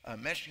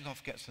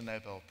 Metchnikov gets the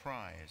Nobel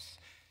Prize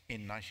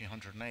in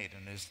 1908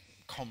 and is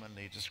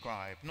commonly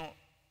described, not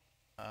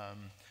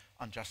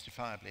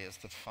unjustifiably, as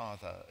the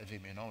father of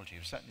immunology. He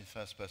was certainly the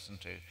first person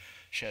to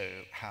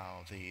show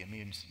how the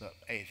immune system,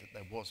 A, that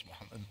there was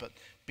one, but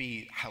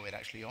B, how it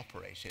actually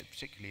operated,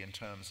 particularly in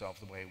terms of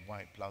the way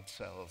white blood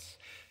cells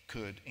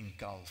could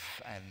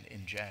engulf and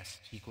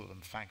ingest, he called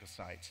them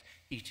phagocytes,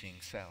 eating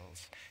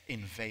cells,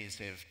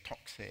 invasive,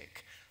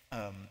 toxic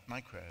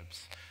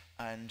microbes.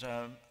 And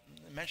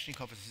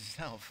Metchnikov is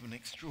himself an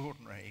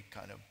extraordinary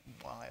kind of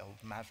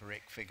wild,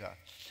 maverick figure.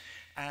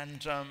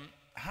 And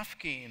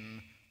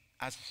Haffkine,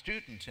 as a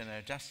student in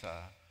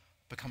Odessa,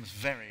 becomes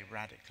very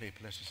radically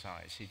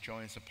politicized. He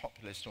joins a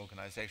populist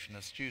organization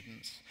of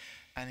students,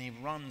 and he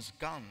runs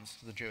guns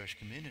to the Jewish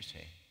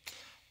community.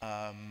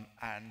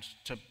 And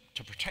to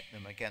protect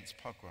them against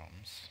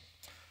pogroms.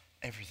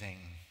 Everything,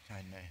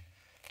 I know,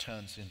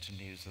 turns into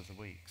news of the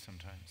week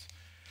sometimes,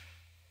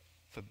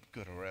 for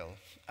good or ill.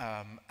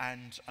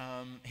 And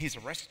he's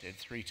arrested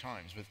 3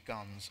 times with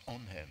guns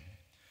on him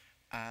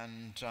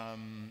and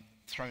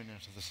thrown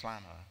into the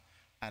slammer,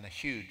 and a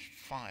huge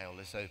file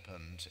is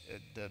opened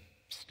at the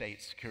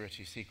state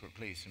security secret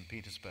police in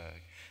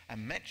Petersburg.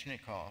 And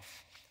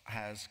Metchnikov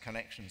has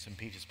connections in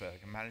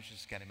Petersburg and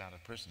manages to get him out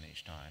of prison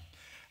each time.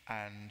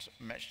 And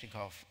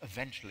Metchnikov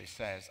eventually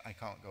says, I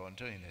can't go on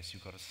doing this,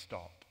 you've got to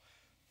stop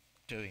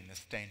doing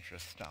this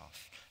dangerous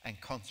stuff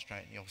and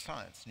concentrate on your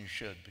science, and you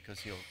should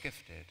because you're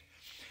gifted.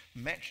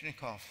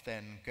 Metchnikov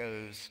then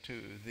goes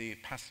to the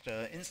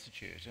Pasteur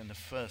Institute in the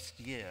first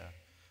year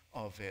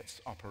of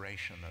its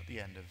operation at the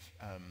end of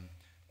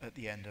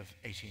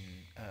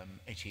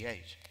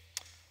 1888.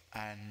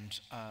 And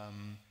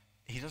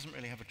he doesn't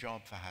really have a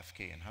job for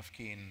Haffkine.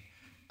 Haffkine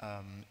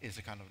is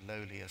a kind of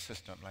lowly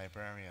assistant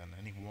librarian,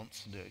 and he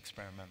wants to do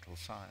experimental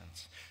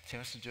science. So he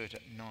has to do it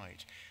at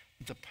night.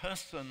 The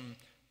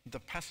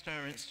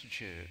Pasteur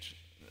Institute,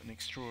 an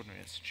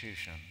extraordinary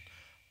institution,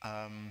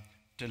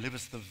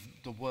 delivers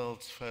the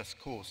world's first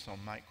course on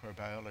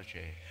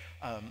microbiology.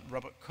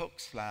 Robert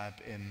Koch's lab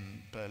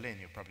in Berlin,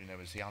 you probably know,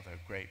 is the other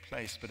great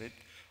place, but it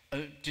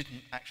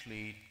didn't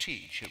actually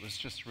teach. It was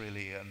just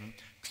really an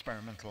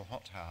experimental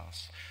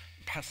hothouse.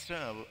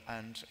 Pasteur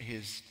and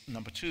his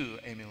number 2,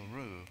 Émile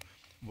Roux,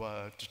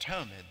 were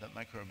determined that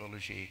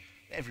microbiology,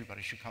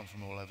 everybody should come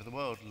from all over the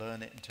world,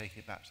 learn it and take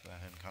it back to their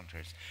home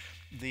countries.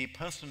 The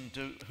person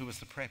who was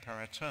the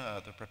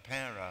préparateur, the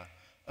preparer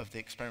of the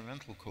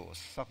experimental course,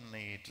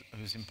 suddenly,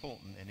 who's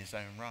important in his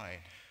own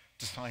right,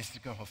 decides to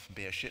go off and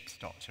be a ship's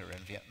doctor in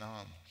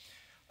Vietnam,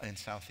 in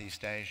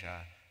Southeast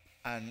Asia.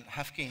 And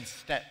Haffkine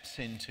steps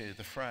into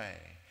the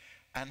fray.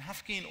 And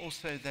Haffkine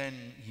also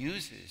then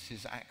uses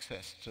his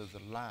access to the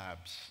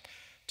labs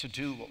to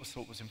do what was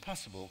thought was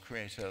impossible,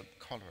 create a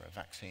cholera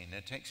vaccine.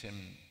 It takes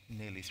him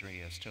nearly 3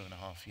 years,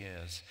 2.5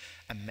 years,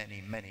 and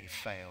many, many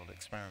failed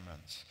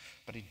experiments.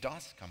 But he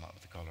does come up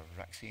with the cholera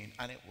vaccine,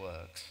 and it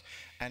works.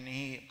 And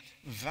he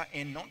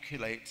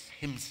inoculates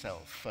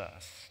himself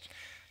first,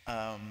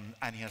 and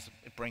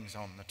it brings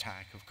on the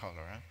attack of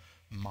cholera.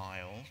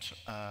 Mild.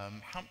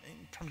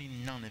 Probably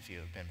none of you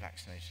have been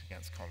vaccinated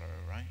against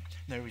cholera, right?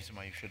 No reason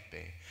why you should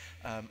be.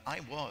 I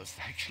was,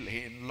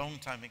 actually, a long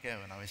time ago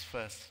when I was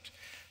first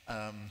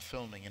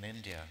filming in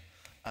India.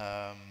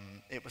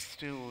 It was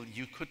still,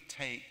 you could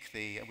take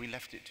we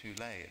left it too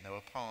late. There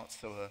were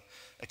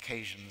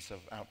occasions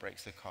of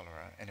outbreaks of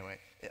cholera. Anyway,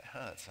 it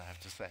hurts, I have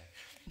to say,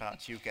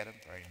 but you get a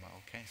very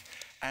mild case.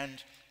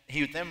 And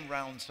he then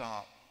rounds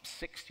up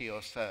 60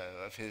 or so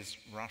of his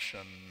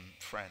Russian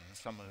friends,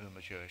 some of whom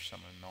are Jewish,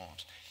 some are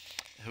not,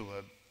 who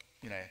are,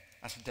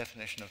 that's the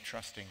definition of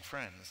trusting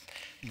friends.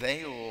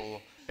 They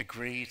all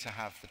agree to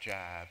have the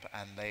jab,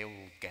 and they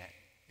all get,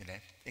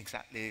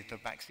 exactly, the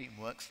vaccine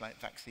works like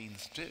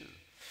vaccines do.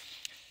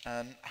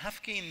 And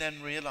Haffkine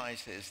then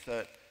realizes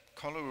that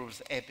cholera was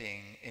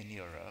ebbing in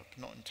Europe,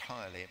 not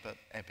entirely, but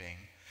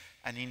ebbing,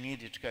 and he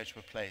needed to go to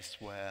a place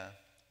where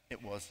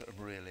it was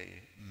a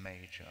really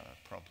major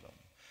problem.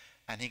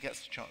 And he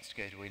gets a chance to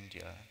go to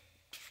India,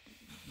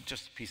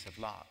 just a piece of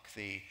luck.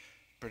 The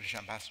British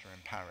ambassador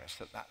in Paris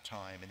at that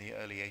time, in the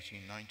early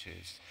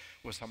 1890s,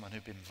 was someone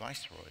who'd been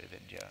Viceroy of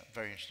India, a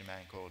very interesting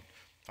man called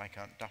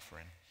Viscount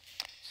Dufferin.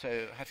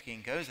 So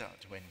Haffkine goes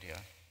out to India,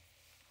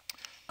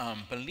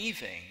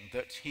 believing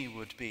that he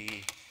would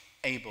be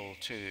able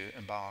to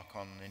embark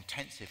on an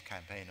intensive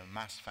campaign of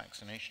mass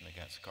vaccination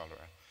against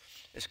cholera.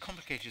 It's a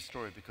complicated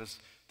story because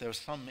there are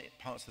some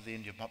parts of the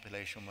Indian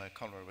population where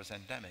cholera was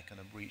endemic and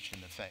had reached,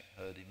 in effect,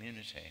 herd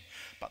immunity.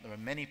 But there are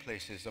many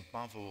places,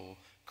 above all,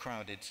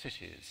 crowded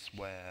cities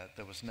where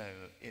there was no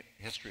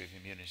history of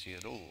immunity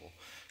at all.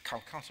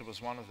 Calcutta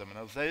was one of them, and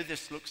although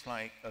this looks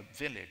like a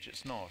village,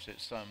 it's not.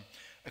 It's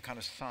a kind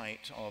of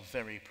site of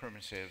very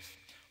primitive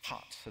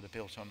huts that are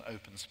built on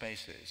open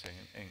spaces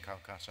in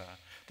Calcutta.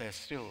 There's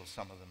still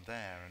some of them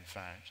there, in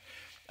fact.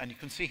 And you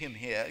can see him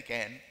here,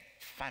 again,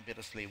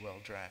 fabulously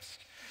well-dressed,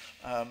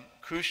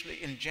 crucially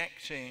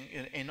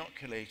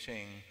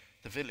inoculating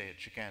the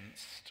village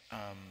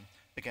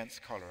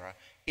against cholera.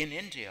 In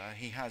India,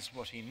 he has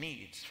what he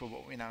needs for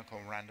what we now call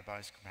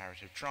randomized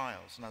comparative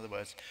trials. In other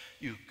words,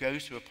 you go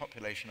to a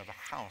population of a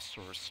house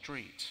or a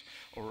street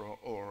or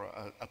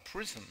a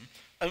prison,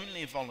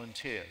 only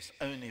volunteers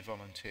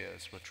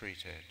were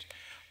treated,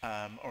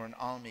 or an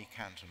army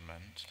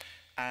cantonment.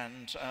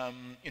 And,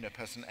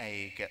 person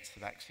A gets the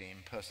vaccine,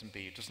 person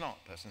B does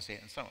not, person C,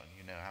 and so on.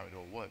 You know how it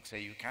all works. So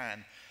you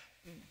can,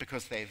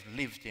 because they've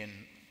lived in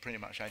pretty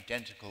much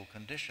identical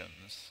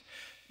conditions,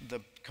 the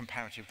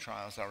comparative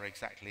trials are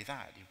exactly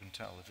that. You can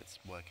tell if it's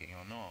working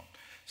or not.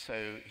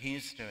 So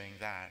he's doing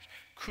that.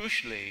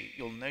 Crucially,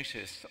 you'll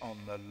notice on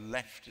the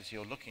left as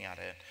you're looking at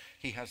it,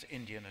 he has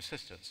Indian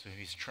assistants who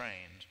he's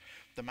trained.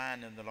 The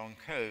man in the long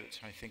coat,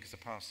 I think is a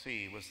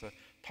Parsi, was the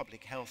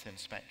public health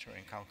inspector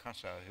in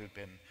Calcutta who'd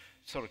been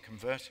sort of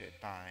converted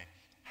by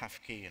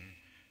Haffkine.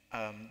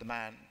 The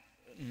man,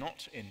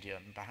 not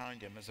Indian,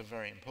 behind him is a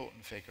very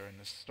important figure in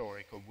this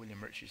story called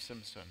William Ritchie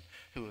Simpson,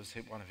 who was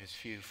one of his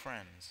few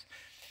friends.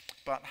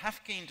 But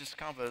Haffkine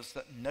discovers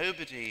that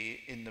nobody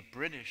in the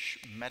British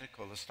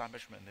medical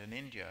establishment in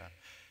India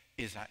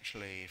is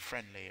actually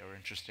friendly or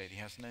interested. He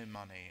has no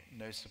money,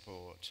 no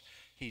support.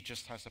 He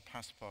just has a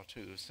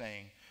passepartout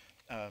saying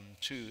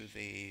to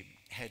the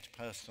head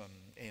person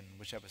in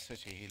whichever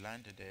city he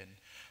landed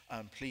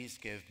in, please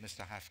give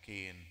Mr.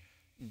 Haffkine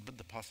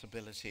the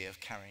possibility of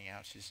carrying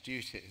out his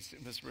duties.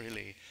 It was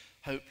really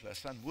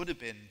hopeless and would have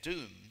been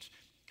doomed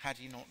had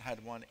he not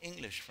had one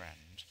English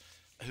friend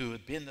who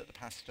had been at the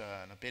Pasteur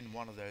and had been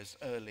one of those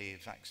early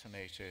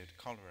vaccinated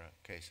cholera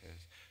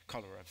cases,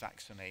 cholera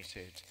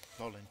vaccinated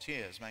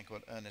volunteers, a man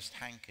called Ernest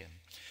Hankin,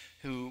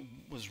 who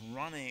was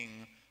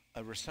running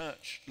a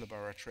research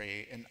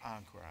laboratory in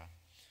Agra,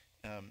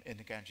 in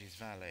the Ganges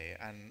Valley,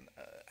 and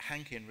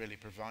Hankin really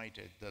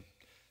provided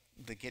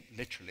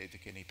literally the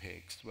guinea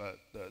pigs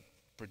that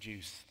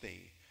produced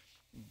the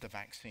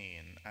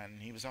vaccine,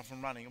 and he was off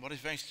and running. And what is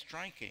very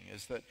striking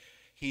is that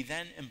he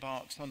then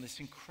embarks on this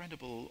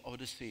incredible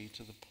odyssey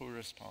to the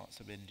poorest parts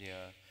of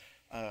India,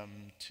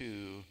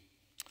 to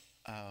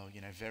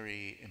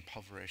very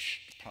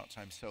impoverished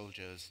part-time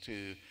soldiers,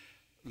 to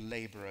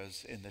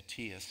laborers in the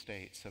tea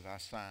estates of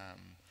Assam.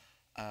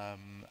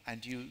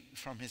 And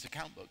from his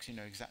account books, you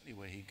know exactly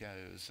where he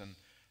goes and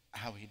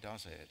how he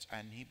does it.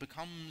 And he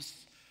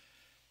becomes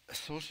a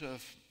sort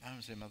of, I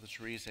would say Mother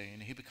Teresa,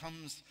 and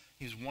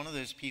he's one of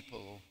those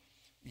people,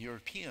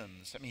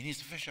 Europeans, I mean, he's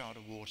a fish out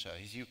of water,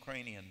 he's a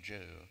Ukrainian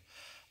Jew.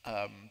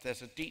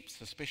 There's a deep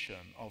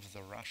suspicion of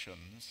the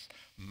Russians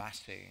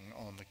massing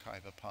on the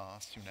Khyber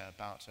Pass,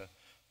 about to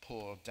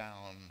pour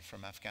down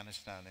from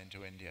Afghanistan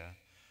into India.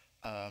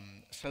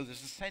 So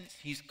there's a sense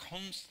he's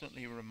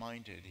constantly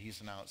reminded he's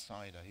an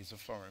outsider, he's a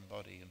foreign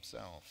body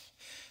himself,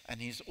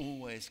 and he's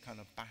always kind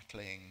of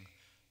battling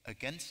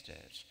against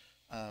it.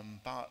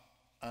 But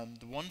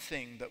the one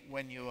thing that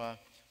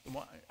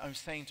I was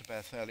saying to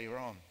Beth earlier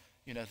on,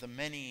 the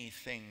many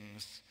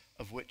things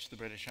of which the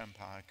British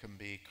Empire can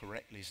be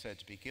correctly said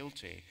to be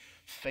guilty,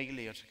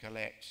 failure to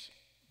collect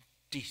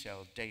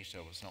detailed data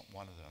was not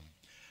one of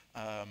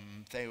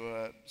them. They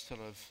were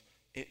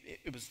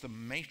it was the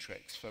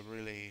matrix for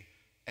really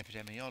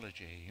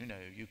epidemiology.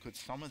 You could,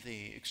 some of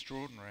the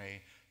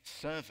extraordinary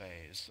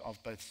surveys of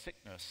both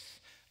sickness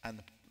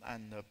and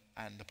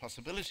the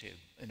possibility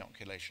of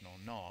inoculation or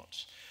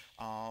not,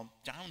 are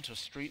down to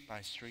street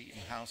by street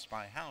and house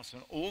by house.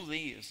 And all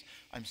these,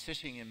 I'm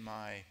sitting in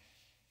my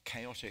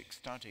chaotic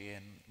study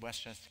in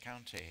Westchester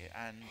County,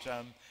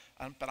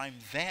 but I'm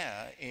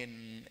there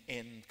in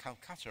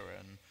Calcutta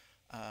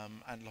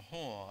and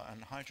Lahore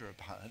and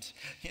Hyderabad,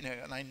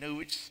 and I know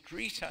which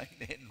street I'm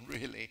in,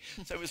 really.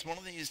 So it's one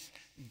of these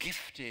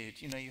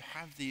gifted, you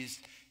have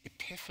these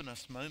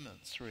epiphanous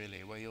moments,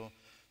 really, where you're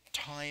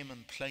time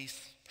and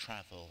place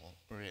travel,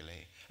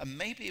 really. And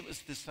maybe it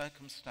was the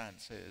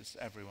circumstances,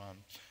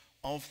 everyone,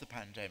 of the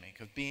pandemic,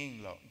 of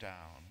being locked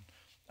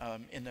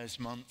down in those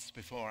months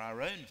before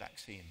our own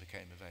vaccine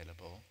became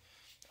available,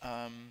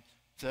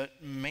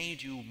 that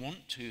made you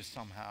want to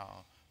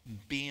somehow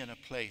be in a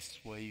place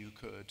where you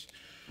could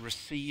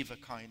receive a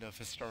kind of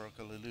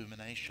historical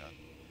illumination.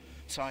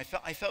 So I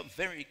felt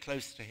very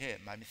close to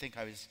him. I think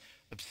I was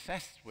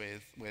obsessed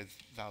with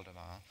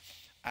Waldemar,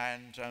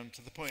 and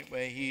to the point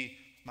where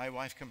my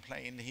wife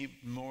complained he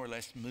more or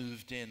less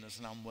moved in as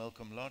an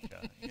unwelcome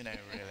lodger, you know,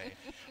 really.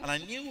 And I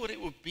knew what it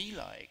would be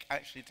like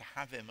actually to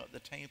have him at the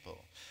table.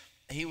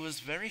 He was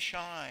very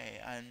shy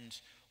and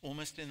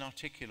almost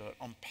inarticulate.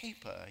 On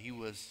paper, he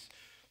was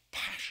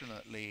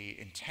passionately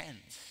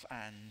intense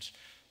and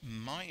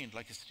mind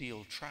like a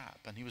steel trap,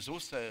 and he was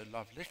also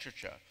loved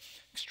literature.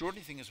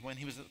 Extraordinary thing is when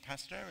he was at the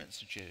Pasteur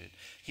Institute,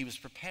 he was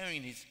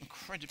preparing these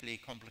incredibly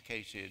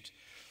complicated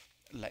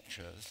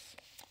lectures,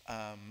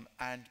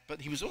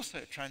 but he was also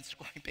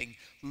transcribing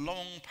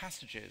long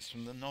passages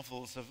from the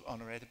novels of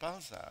Honoré de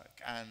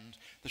Balzac and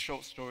the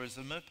short stories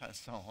of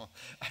Maupassant.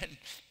 And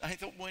I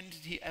thought, when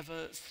did he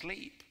ever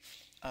sleep?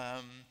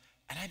 And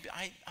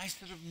I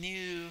sort of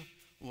knew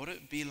what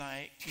it would be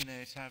like, you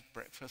know, to have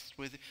breakfast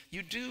with.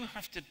 You do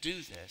have to do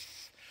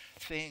this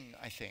thing,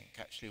 I think,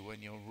 actually,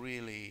 when you're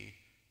really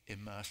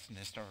immersed in a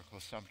historical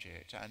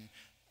subject, and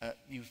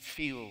you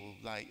feel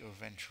like you're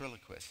a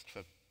ventriloquist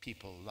for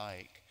people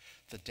like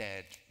the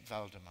dead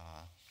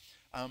Waldemar.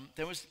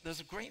 There's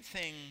a great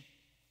thing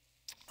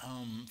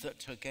that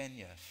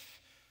Turgenev,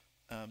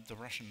 the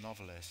Russian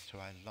novelist who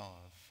I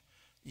love,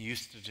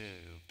 used to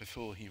do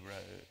before he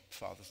wrote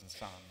Fathers and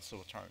Sons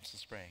or Torrents of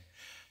Spring.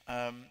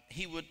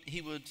 He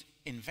would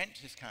invent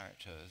his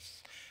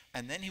characters,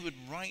 and then he would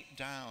write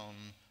down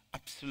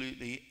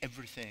absolutely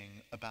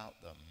everything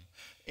about them.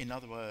 In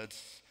other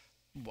words,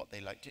 what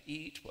they liked to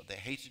eat, what they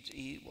hated to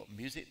eat, what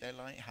music they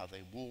liked, how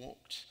they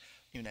walked,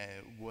 you know,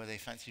 were they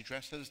fancy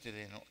dressers, did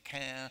they not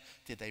care,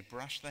 did they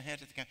brush their hair,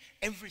 did they care,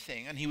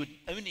 everything, and he would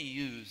only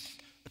use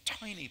a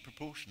tiny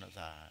proportion of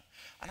that.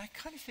 And I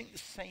kind of think the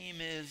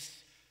same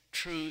is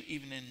true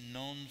even in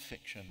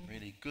non-fiction,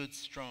 really good,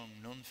 strong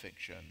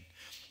non-fiction.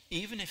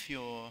 Even if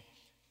you're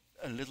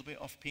a little bit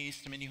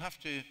off-piste, I mean, you have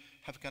to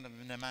have kind of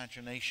an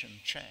imagination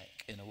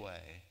check in a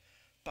way.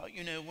 But,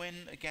 you know,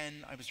 when,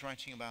 again, I was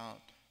writing about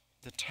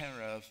the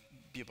terror of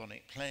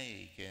bubonic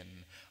plague,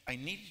 I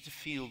needed to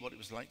feel what it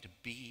was like to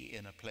be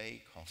in a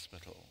plague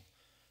hospital,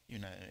 you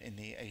know, in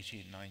the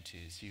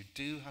 1890s. You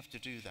do have to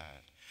do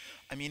that.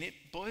 I mean, it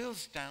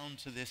boils down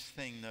to this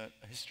thing that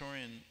a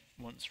historian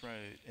once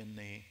wrote in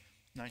the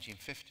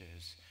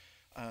 1950s.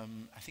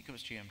 I think it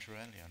was G.M.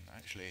 Trevelyan,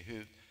 actually,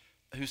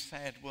 who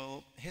said,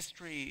 well,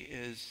 history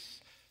is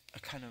a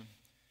kind of,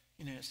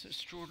 you know, it's an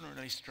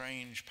extraordinarily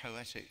strange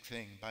poetic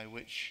thing by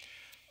which,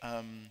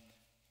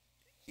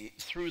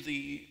 through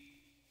the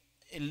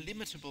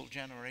illimitable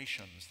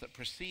generations that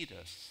precede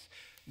us,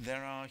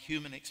 there are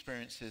human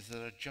experiences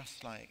that are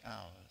just like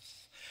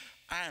ours.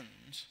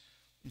 And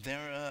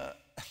there are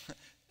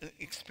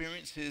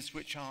experiences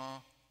which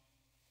are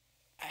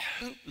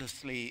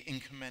hopelessly,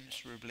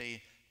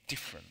 incommensurably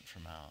different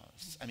from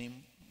ours. I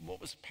mean,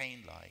 what was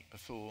pain like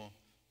before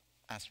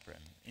aspirin,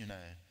 you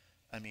know?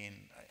 I mean,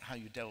 how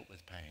you dealt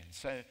with pain.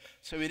 So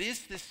it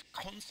is this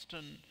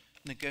constant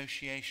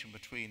negotiation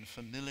between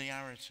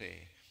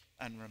familiarity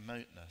and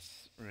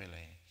remoteness,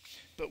 really.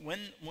 But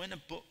when a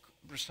book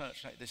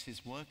research like this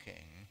is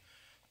working,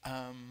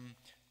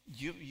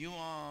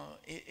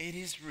 it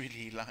is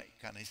really like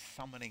kind of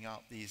summoning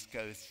up these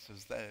ghosts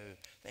as though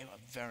they were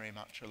very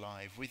much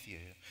alive with you,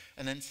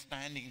 and then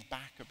standing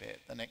back a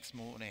bit the next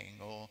morning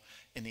or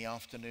in the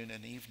afternoon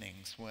and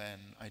evenings when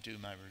I do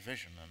my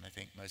revision, and I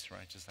think most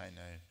writers I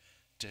know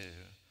do,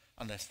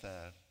 unless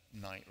they're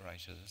night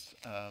writers.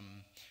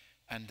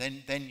 And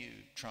then you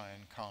try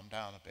and calm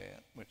down a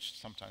bit, which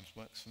sometimes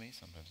works for me,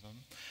 sometimes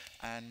doesn't.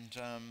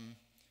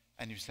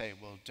 And you say,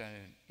 well,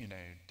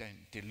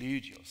 don't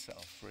delude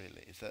yourself,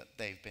 really, that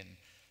they've been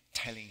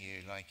telling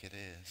you like it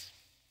is.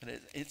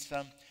 But it's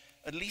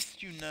at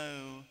least you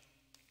know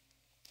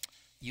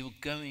you're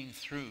going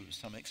through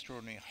some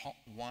extraordinary hot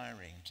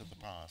wiring to the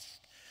past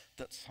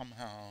that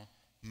somehow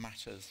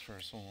matters for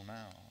us all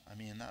now. I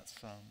mean, that's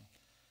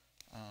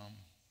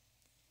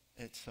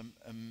it's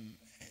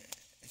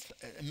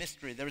a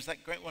mystery. There is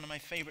that great, one of my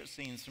favorite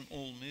scenes from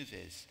all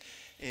movies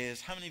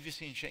is, how many of you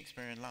seen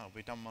Shakespeare in Love?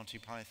 We've done Monty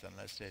Python,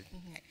 let's do.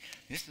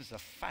 This is a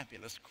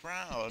fabulous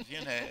crowd,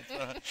 you know.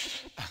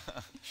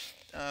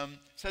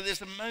 So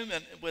there's a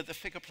moment where the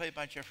figure played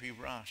by Geoffrey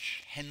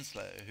Rush,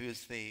 Henslow, who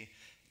is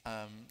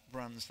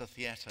runs the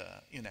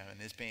theatre, you know,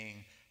 and is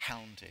being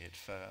hounded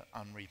for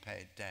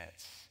unrepaid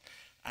debts.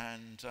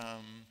 And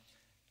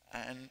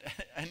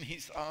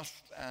he's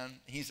asked,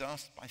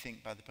 I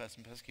think, by the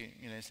person persecuting,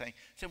 you know, saying,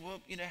 so,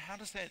 well, you know, how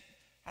does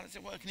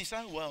it work? And he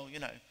said, oh, well, you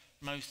know,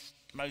 most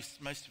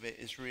of it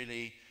is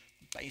really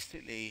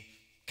basically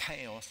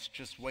chaos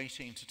just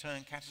waiting to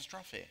turn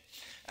catastrophic.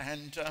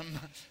 And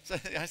so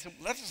I said,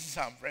 well, that doesn't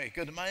sound very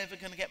good. Am I ever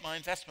going to get my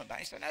investment back?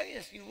 He said, oh,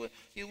 yes,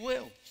 you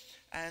will.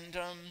 And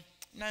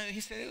no, he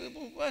said, it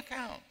will work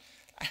out.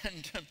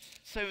 And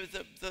so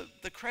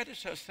the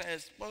creditor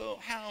says, well,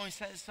 how? He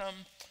says,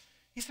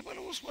 He said, well,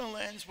 all's well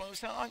that ends well.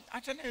 So I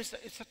don't know,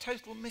 it's a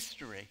total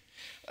mystery.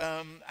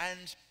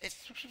 And it's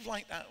sort of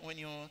like that when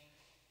you're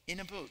in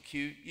a book.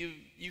 You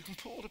can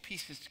put all the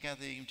pieces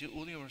together, you do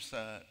all your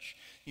research,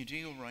 you do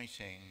your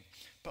writing,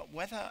 but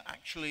whether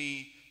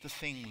actually the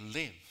thing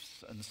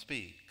lives and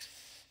speaks,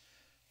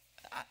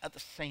 at the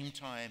same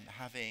time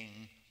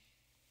having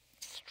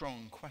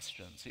strong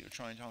questions that you're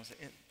trying to answer,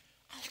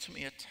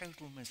 ultimately a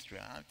total mystery.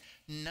 I have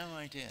no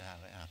idea how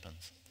it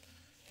happens.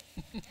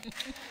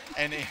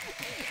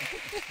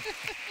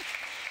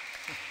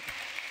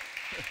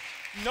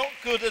 Not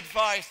good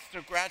advice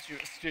to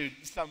graduate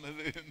students, some of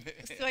whom.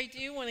 So I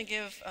do want to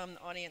give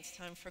the audience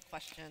time for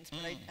questions,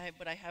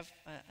 but I have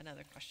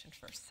another question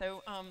first.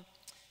 So,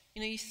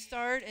 you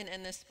start and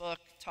end this book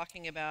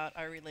talking about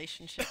our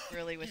relationship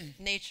really with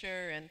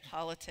nature and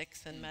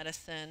politics and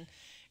medicine,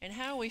 and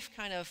how we've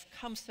kind of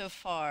come so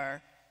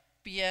far,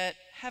 but yet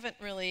haven't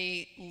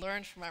really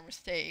learned from our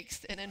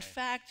mistakes, and in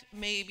fact,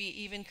 maybe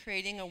even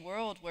creating a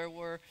world where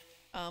we're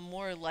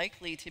more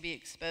likely to be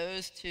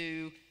exposed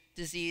to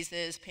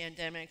diseases,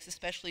 pandemics,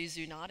 especially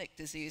zoonotic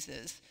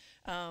diseases.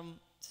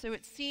 So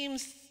it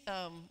seems,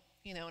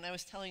 and I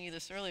was telling you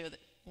this earlier, that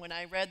when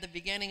I read the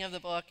beginning of the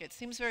book, it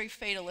seems very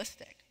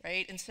fatalistic,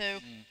 right? And so,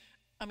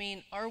 I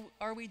mean,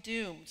 are we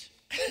doomed?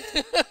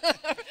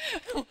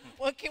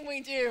 What can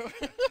we do?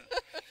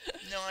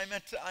 No,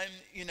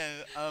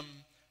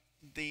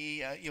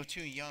 you're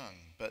too young,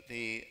 but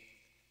the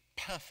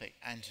perfect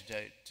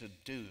antidote to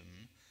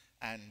doom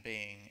and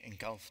being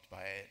engulfed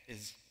by it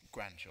is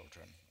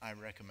grandchildren. I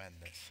recommend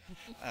this.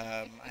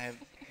 I have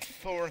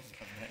 4 of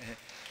them.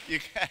 You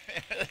can,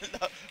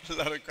 a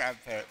lot of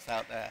grandparents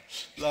out there,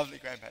 lovely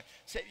grandparents.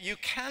 So you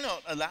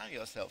cannot allow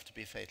yourself to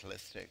be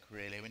fatalistic,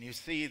 really, when you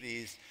see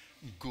these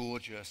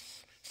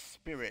gorgeous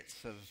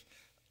spirits of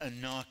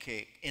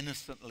anarchic,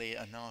 innocently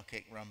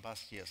anarchic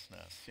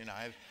rumbustiousness.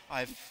 I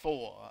have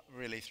 4,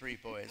 really 3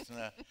 boys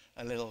and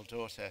a little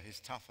daughter who's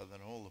tougher than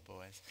all the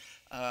boys.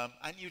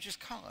 And you just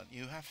can't.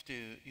 You have to,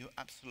 you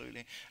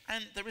absolutely.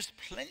 And there is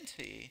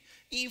plenty,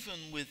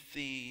 even with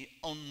the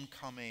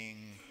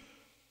oncoming,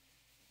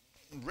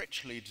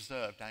 richly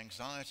deserved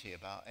anxiety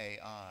about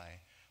AI,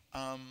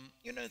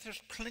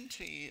 there's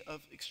plenty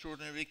of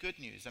extraordinarily good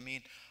news. I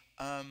mean,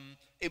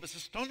 it was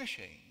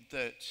astonishing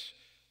that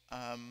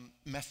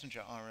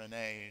messenger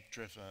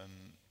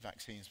RNA-driven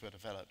vaccines were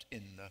developed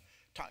in the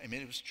time. I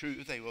mean, it was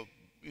true they were,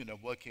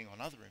 working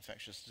on other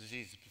infectious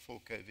diseases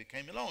before COVID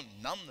came along.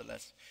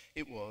 Nonetheless,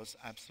 it was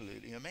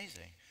absolutely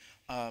amazing.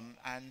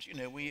 And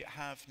we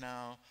have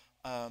now,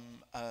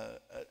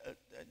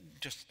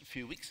 just a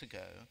few weeks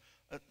ago,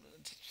 a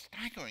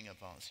staggering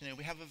advance.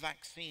 We have a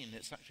vaccine.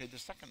 It's actually the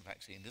second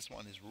vaccine. This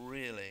one is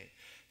really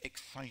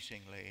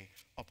excitingly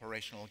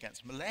operational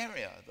against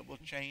malaria that will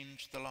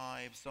change the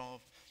lives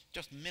of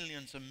just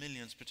millions and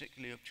millions,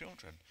 particularly of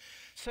children.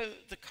 So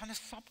the kind of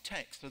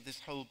subtext of this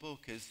whole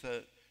book is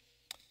that,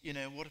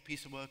 what a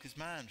piece of work is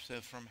man. So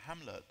from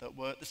Hamlet, that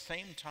we're at the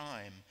same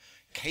time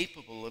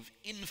capable of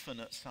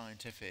infinite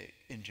scientific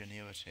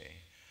ingenuity.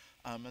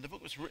 And the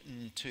book was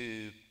written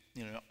to,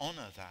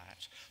 honor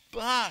that.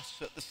 But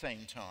at the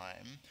same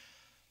time,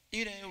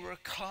 we're a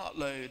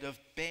cartload of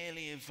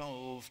barely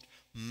evolved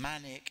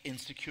manic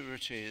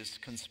insecurities,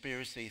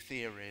 conspiracy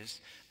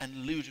theories,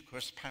 and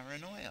ludicrous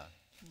paranoia.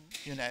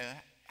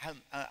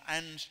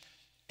 And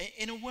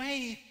in a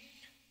way,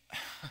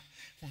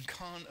 one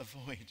can't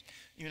avoid,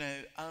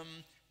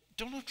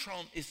 Donald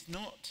Trump is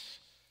not,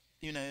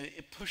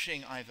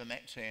 pushing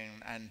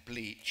ivermectin and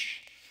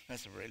bleach.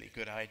 That's a really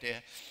good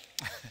idea.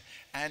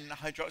 And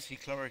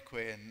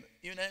hydroxychloroquine,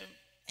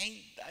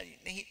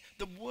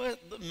 the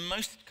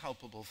most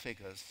culpable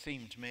figures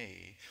seem to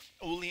me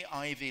all the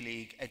Ivy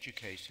League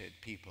educated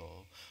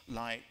people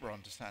like Ron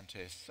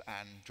DeSantis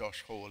and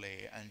Josh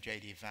Hawley and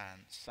J.D.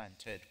 Vance and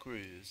Ted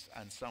Cruz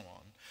and so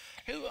on,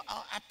 who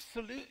are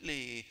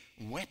absolutely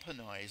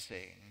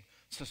weaponizing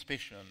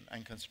suspicion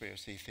and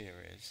conspiracy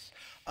theories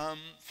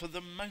for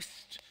the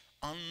most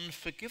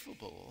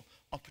unforgivable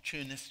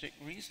opportunistic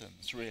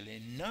reasons,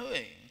 really,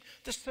 knowing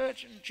the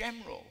Surgeon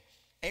General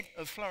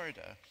of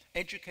Florida,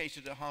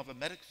 educated at Harvard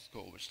Medical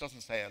School, which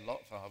doesn't say a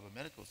lot for Harvard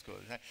Medical School,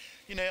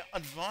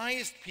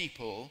 advised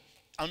people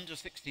under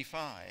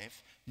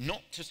 65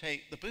 not to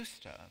take the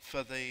booster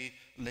for the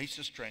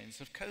latest strains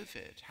of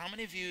COVID. How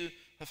many of you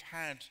have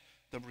had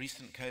the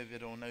recent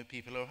COVID or know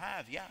people who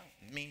have? Yeah,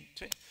 me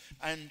too.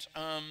 And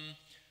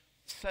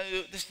so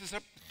this is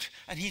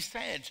and he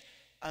said,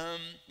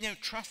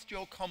 trust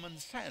your common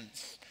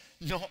sense,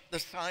 not the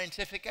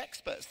scientific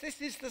experts.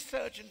 This is the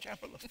Surgeon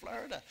General of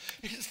Florida.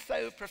 It is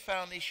so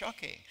profoundly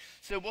shocking.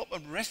 So what we're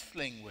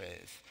wrestling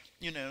with,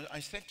 I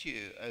said to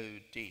you,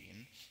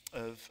 Dean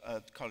of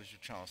the College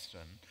of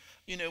Charleston,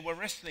 we're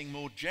wrestling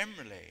more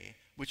generally,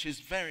 which is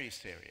very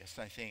serious,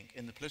 I think,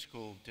 in the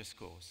political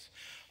discourse,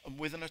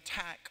 with an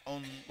attack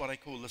on what I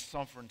call the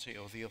sovereignty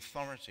or the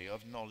authority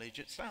of knowledge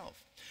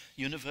itself.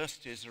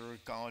 Universities are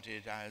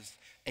regarded as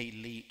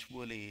elite,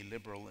 woolly,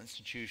 liberal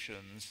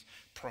institutions,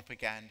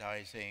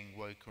 propagandizing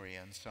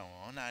wokery and so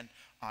on, and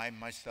I'm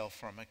myself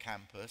from a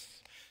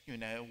campus, you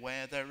know,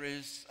 where there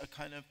is a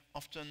kind of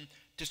often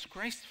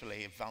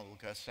disgracefully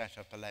vulgar set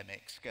of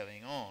polemics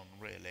going on,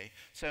 really.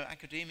 So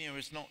academia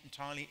is not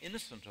entirely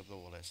innocent of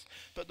all this.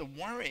 But the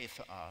worry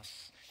for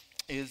us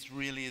is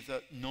really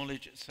that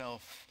knowledge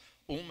itself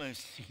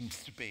almost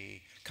seems to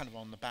be kind of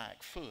on the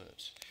back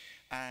foot.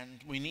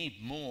 And we need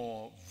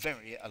more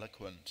very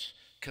eloquent,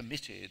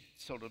 committed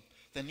sort of,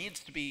 there needs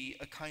to be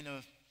a kind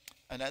of,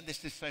 and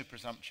this is so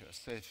presumptuous,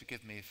 so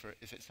forgive me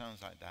if it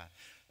sounds like that.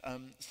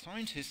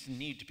 Scientists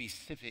need to be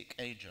civic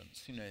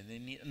agents, you know, they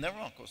need, and there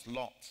are, of course,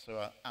 lots who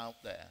are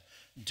out there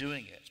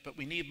doing it, but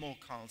we need more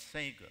Carl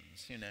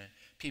Sagans, you know,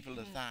 people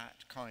of that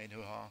kind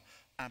who are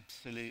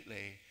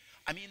absolutely,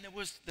 I mean,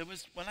 there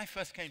was, when I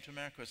first came to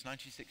America, it was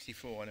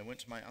 1964, and I went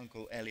to my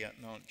Uncle Elliot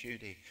and Aunt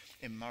Judy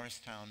in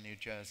Morristown, New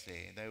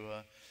Jersey. They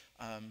were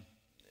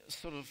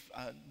sort of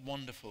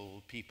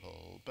wonderful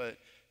people, but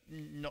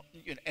not,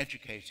 you know,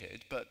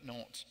 educated, but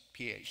not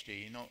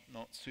PhD, not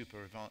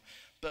super advanced.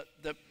 But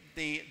the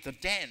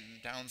den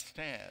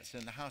downstairs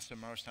in the house in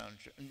Morristown,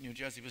 New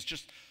Jersey, was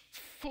just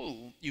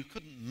full. You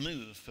couldn't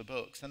move for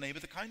books, and they were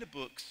the kind of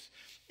books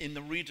in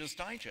the Reader's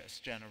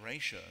Digest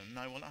generation.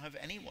 I will not have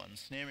anyone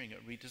sneering at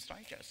Reader's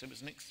Digest. It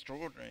was an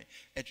extraordinary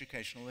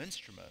educational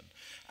instrument.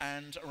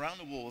 And around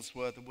the walls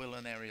were the Will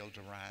and Ariel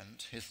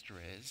Durant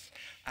histories,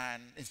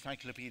 and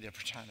Encyclopedia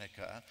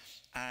Britannica,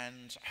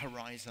 and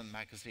Horizon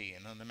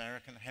magazine, and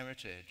American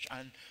Heritage.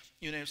 And,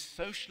 you know,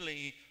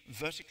 socially,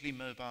 vertically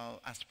mobile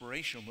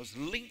aspiration was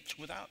linked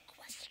without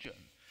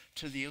question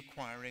to the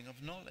acquiring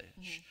of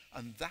knowledge.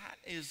 And that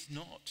is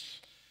not,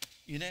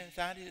 you know,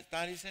 that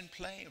is in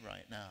play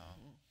right now.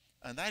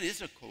 And that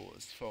is a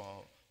cause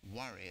for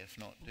worry, if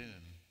not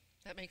doom.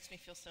 That makes me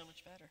feel so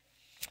much better.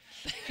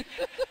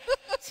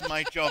 It's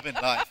my job in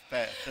life,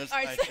 Beth. That's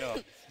my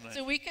job.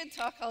 So we could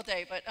talk all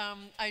day, but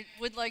I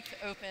would like to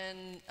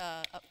open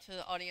up to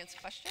the audience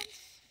questions.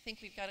 I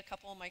think we've got a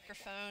couple of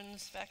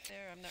microphones back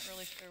there. I'm not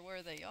really sure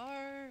where they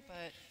are,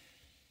 but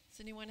does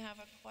anyone have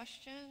a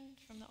question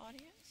from the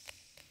audience?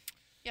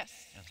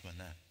 Yes. That's one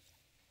there.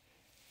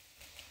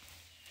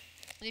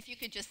 And if you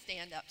could just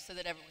stand up so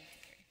that everyone can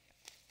hear you.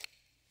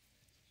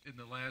 In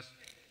the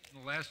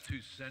last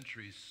 2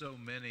 centuries, so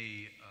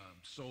many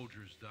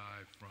soldiers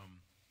die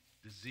from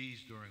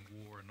disease during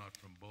war, not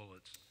from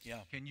bullets.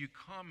 Yeah. Can you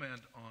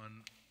comment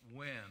on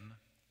when,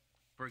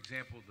 for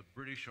example, the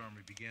British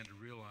Army began to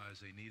realize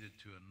they needed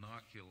to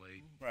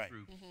inoculate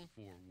troops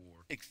for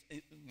war?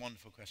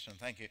 Wonderful question,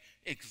 thank you.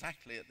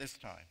 Exactly at this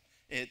time.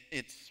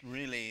 It's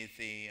really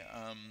the,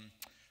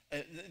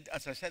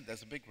 as I said,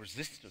 there's a big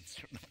resistance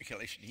to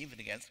inoculation, even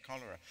against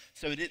cholera.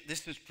 So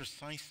this is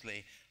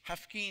precisely,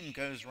 Haffkine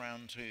goes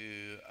around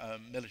to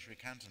military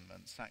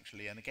cantonments,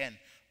 actually, and again,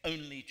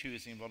 only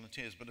choosing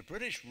volunteers. But the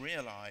British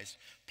realized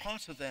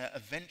part of their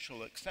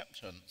eventual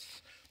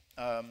acceptance,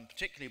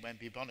 particularly when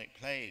bubonic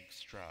plague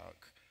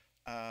struck,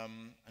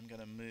 I'm going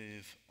to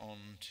move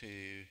on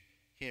to,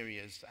 here he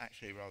is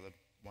actually rather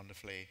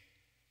wonderfully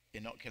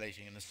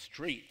inoculating in a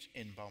street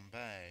in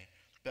Bombay.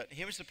 But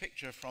here is a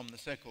picture from the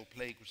so-called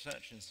Plague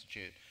Research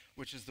Institute,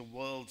 which is the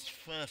world's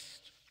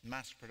first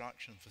mass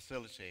production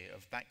facility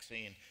of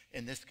vaccine,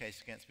 in this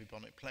case against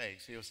bubonic plague.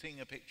 So you're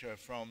seeing a picture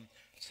from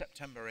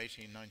September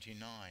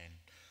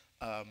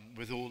 1899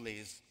 with all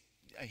these,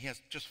 he has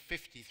just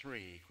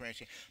 53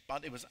 creating,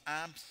 but it was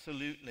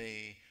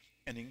absolutely,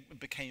 and it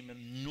became a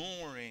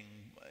gnawing,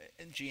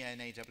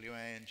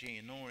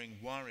 gnawing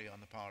worry on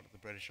the part of the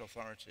British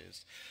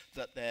authorities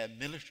that their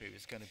military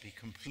was going to be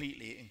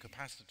completely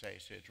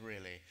incapacitated,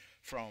 really,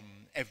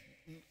 from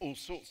all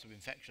sorts of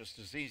infectious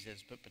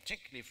diseases, but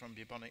particularly from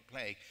bubonic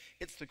plague.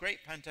 It's the great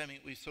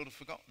pandemic we've sort of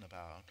forgotten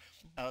about.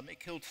 It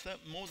killed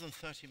more than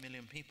 30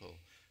 million people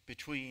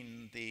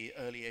between the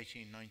early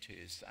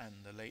 1890s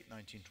and the late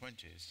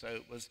 1920s. So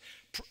it was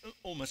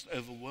almost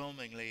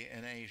overwhelmingly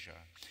in Asia.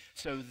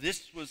 So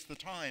this was the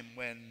time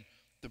when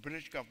the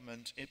British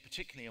government,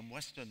 particularly in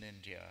Western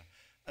India,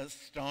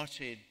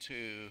 started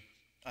to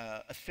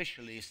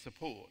officially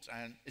support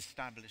and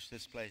establish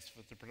this place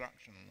for the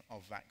production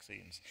of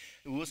vaccines.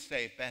 I will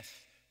say, Beth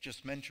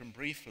just mentioned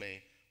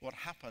briefly, what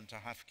happened to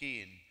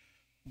Haffkine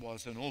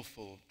was an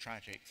awful,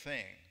 tragic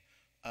thing.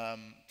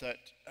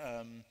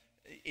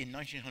 In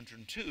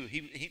 1902,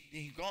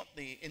 he got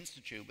the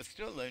institute, with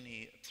still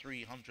only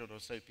 300 or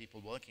so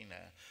people working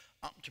there,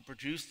 up to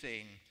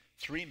producing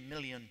 3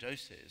 million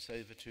doses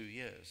over 2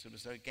 years. It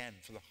was, again,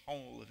 for the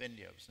whole of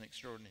India. It was an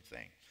extraordinary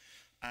thing.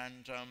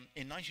 And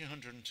in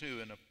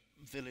 1902, in a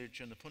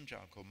village in the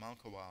Punjab called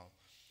Malkawal,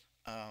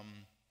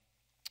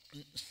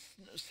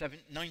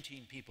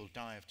 19 people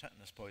die of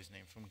tetanus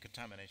poisoning from a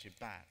contaminated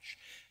batch.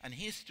 And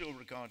he's still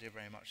regarded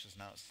very much as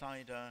an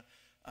outsider.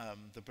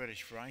 The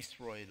British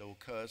Viceroy, Lord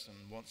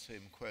Curzon, wants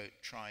him, quote,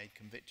 tried,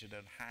 convicted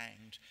and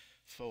hanged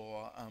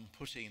for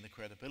putting the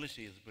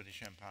credibility of the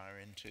British Empire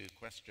into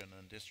question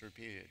and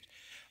disrepute.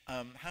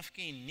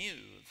 Haffkine knew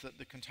that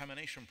the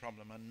contamination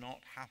problem had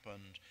not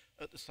happened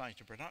at the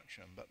site of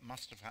production, but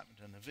must have happened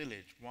in a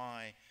village.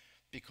 Why?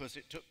 Because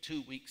it took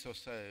 2 weeks or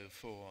so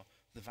for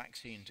the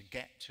vaccine to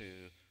get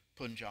to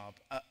Punjab,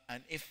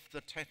 and if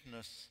the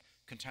tetanus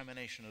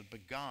contamination had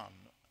begun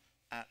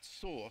at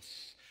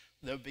source,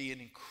 there would be an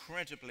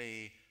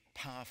incredibly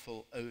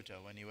powerful odor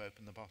when you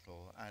open the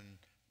bottle, and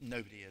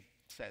nobody had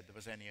said there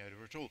was any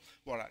odor at all.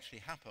 What actually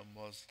happened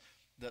was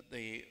that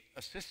the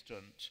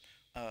assistant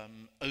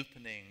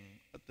opening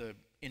the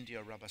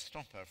India rubber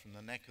stopper from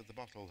the neck of the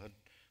bottle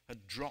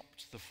had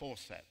dropped the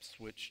forceps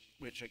which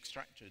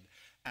extracted,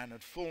 and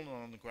had fallen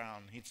on the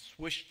ground. He'd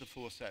swished the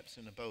forceps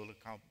in a bowl of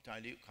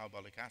dilute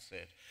carbolic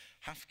acid.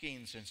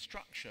 Haffkine's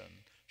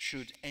instruction,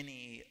 should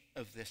any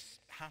of this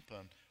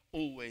happen,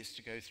 always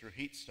to go through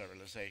heat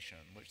sterilization,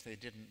 which they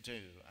didn't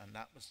do, and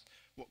that was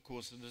what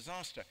caused the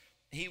disaster.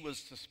 He was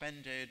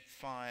suspended,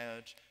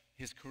 fired,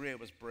 his career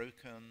was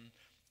broken.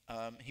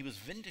 He was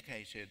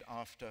vindicated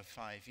after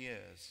 5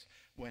 years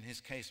when his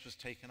case was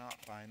taken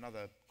up by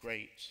another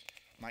great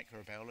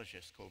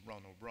microbiologist called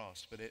Ronald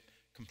Ross, but it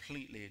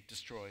completely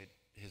destroyed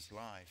his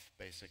life,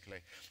 basically.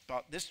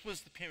 But this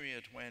was the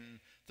period when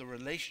the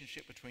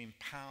relationship between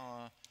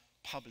power,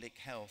 public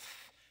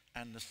health,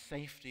 and the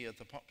safety of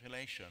the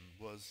population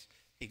was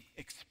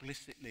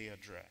explicitly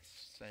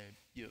addressed. So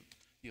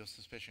your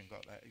suspicion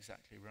got that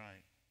exactly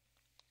right.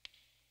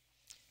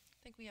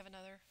 I think we have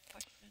another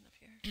question up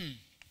here.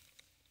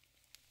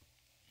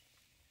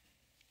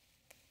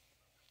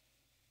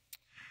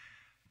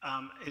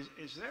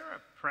 Is there a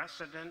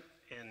precedent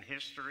in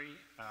history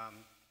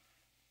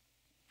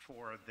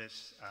for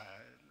this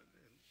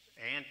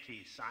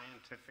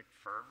anti-scientific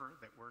fervor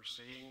that we're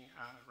seeing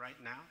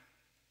right now?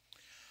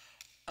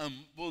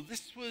 Well,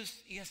 this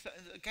was, yes,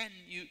 again,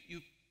 you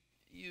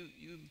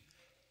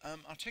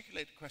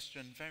articulate the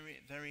question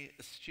very, very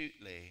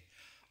astutely.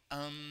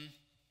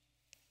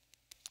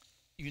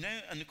 You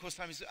know, and of course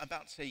I was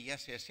about to say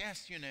yes, yes,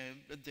 yes, you know,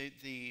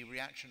 the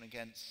reaction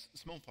against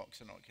smallpox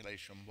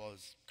inoculation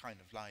was kind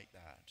of like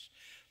that.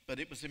 But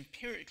it was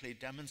empirically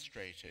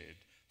demonstrated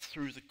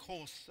through the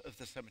course of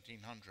the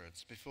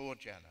 1700s, before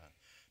Jenner,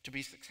 to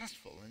be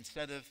successful.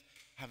 Instead of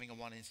having a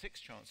 1 in 6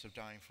 chance of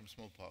dying from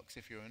smallpox,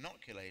 if you're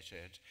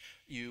inoculated,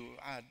 you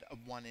had a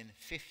 1 in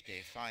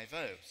 50, 50,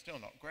 still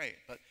not great,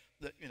 but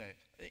you know,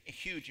 a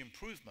huge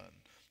improvement.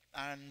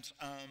 And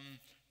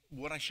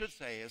what I should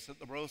say is that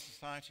the Royal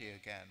Society,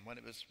 again, when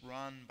it was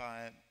run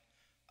by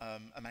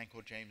a man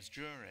called James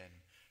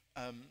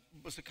Durin,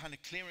 was a kind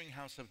of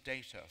clearinghouse of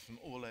data from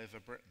all over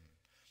Britain.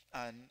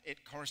 And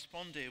it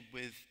corresponded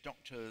with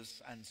doctors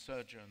and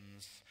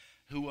surgeons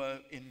who were,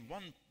 in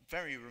one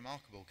very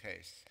remarkable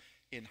case,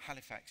 in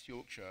Halifax,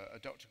 Yorkshire, a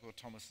doctor called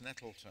Thomas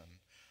Nettleton,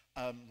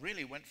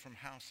 really went from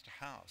house to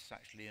house,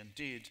 actually, and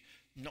did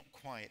not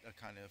quite a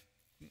kind of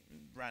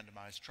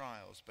randomized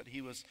trials, but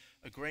he was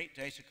a great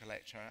data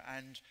collector,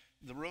 and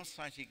the Royal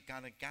Society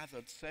kind of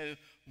gathered. So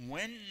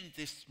when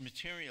this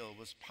material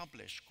was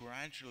published,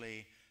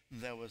 gradually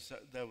there was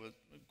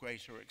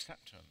greater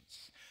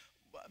acceptance.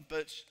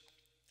 But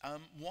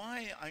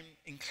why I'm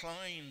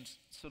inclined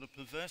sort of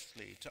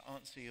perversely to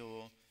answer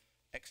your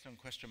excellent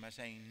question by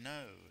saying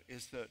no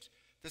is that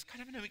there's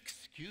kind of no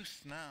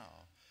excuse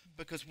now,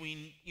 because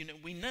we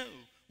know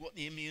what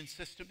the immune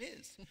system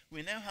is.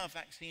 We know how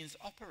vaccines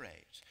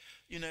operate.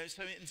 You know,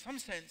 so in some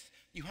sense,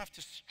 you have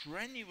to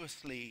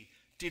strenuously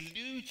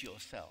delude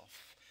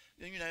yourself,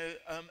 you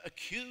know,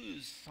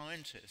 accuse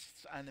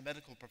scientists and the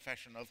medical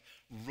profession of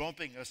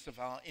robbing us of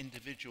our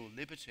individual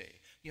liberty.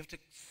 You have to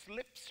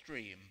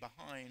slipstream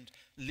behind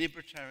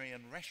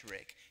libertarian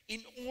rhetoric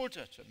in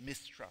order to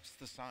mistrust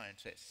the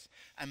scientists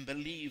and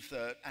believe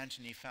that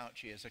Anthony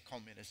Fauci is a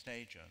communist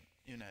agent,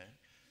 you know.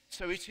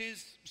 So it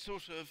is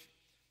sort of,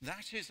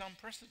 that is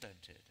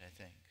unprecedented, I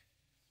think,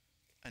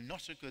 and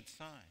not a good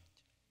sign.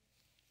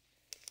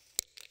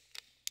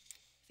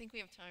 I think we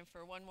have time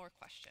for one more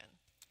question.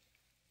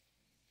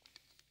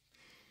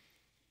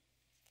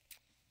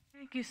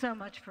 Thank you so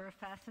much for a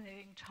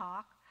fascinating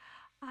talk.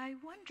 I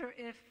wonder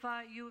if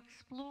you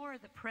explore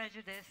the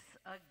prejudice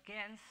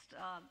against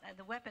and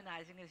the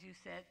weaponizing, as you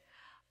said,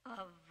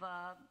 of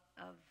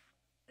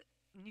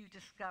new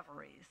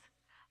discoveries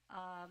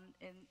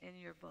in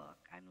your book.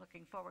 I'm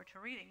looking forward to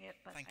reading it,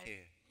 but Thank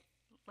you.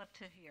 I'd love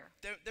to hear.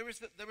 There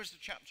is a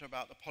chapter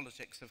about the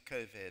politics of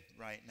COVID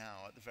right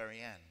now at the very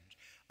end.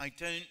 I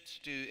don't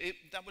do it.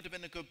 That would have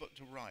been a good book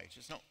to write.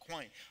 It's not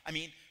quite. I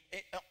mean,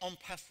 en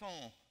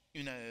passant,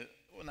 you know,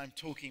 when I'm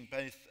talking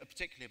both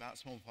particularly about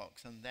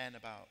smallpox and then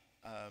about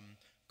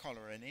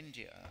cholera in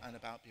India and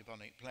about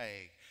bubonic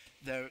plague,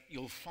 there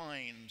you'll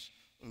find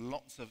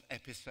lots of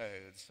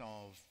episodes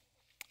of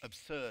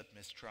absurd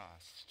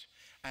mistrust.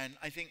 And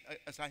I think,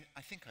 as I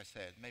think I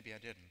said, maybe I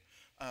didn't,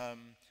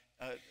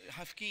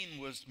 Haffkine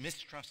was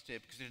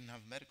mistrusted because he didn't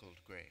have a medical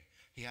degree.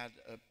 He had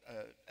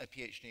a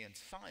PhD in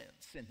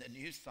science, in the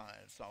new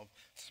science of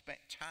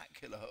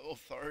spectacular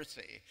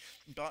authority,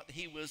 but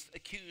he was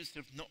accused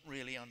of not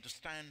really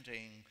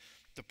understanding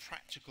the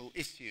practical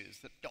issues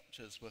that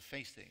doctors were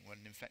facing when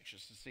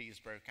infectious disease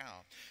broke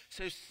out.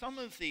 So some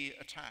of the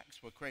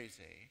attacks were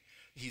crazy.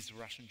 He's a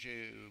Russian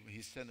Jew,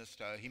 he's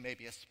sinister, he may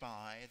be a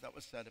spy, that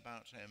was said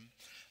about him.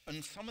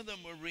 And some of them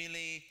were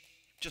really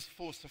just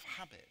force of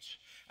habit.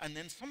 And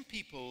then some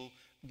people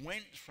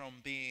went from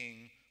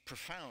being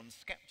profound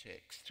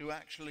skeptics to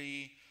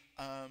actually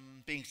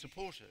being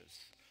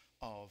supporters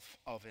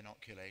of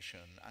inoculation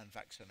and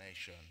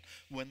vaccination.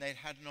 When they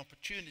had an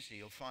opportunity,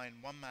 you'll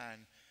find one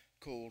man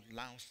called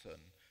Lawson,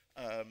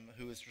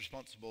 who was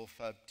responsible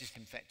for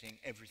disinfecting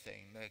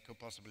everything there could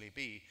possibly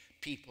be: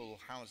 people,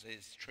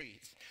 houses,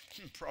 streets,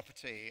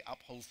 property,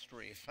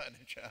 upholstery,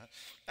 furniture.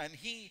 And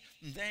he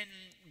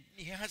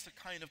has a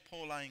kind of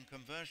Pauline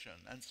conversion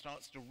and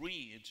starts to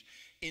read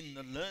in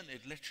the learned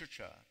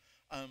literature,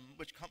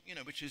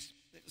 which is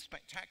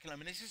spectacular. I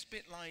mean, this is a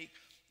bit like,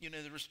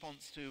 the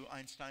response to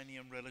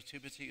Einsteinian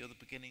relativity or the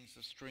beginnings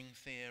of string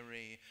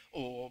theory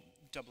or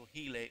double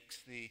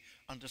helix, the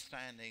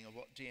understanding of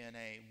what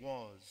DNA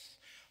was.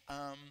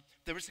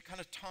 There is a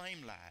kind of time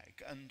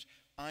lag, and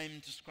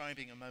I'm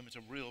describing a moment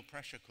of real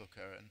pressure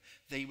cooker, and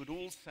they would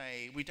all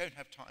say, we don't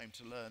have time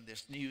to learn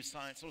this new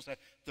science. Also,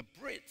 the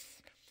Brits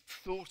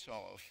thought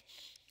of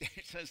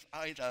it as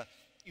either,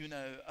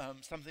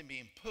 something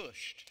being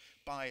pushed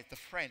by the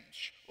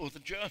French or the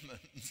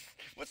Germans.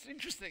 What's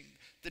interesting,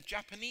 the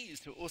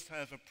Japanese, who also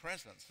have a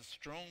presence, a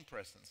strong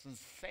presence, and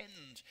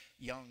send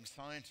young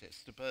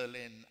scientists to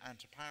Berlin and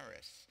to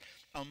Paris,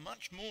 are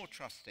much more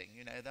trusting,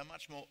 they're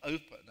much more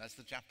open as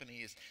the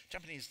Japanese.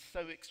 Japanese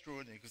are so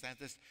extraordinary because they have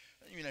this,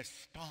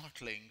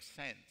 startling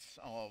sense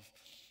of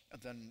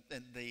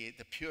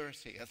the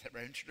purity of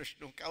their own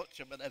traditional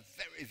culture, but they're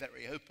very,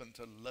 very open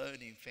to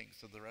learning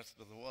things of the rest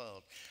of the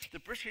world. The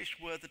British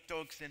were the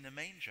dogs in the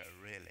manger,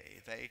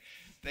 really.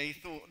 They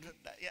thought,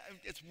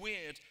 it's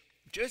weird.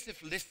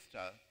 Joseph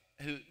Lister,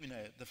 who,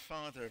 the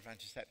father of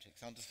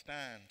antiseptics,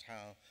 understand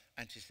how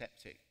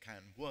antiseptic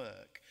can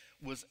work,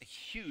 was a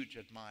huge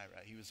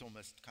admirer. He was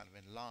almost kind of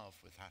in love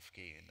with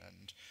Haffkine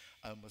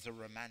and was a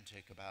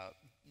romantic about,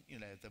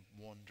 the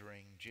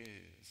wandering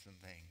Jews and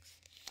things.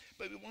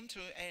 But we want to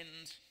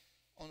end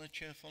on a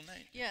cheerful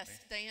note. Yes,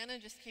 Diana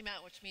just came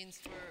out, which means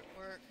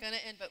we're going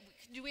to end. But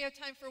do we have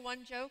time for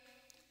one joke?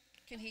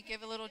 Can he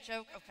give a little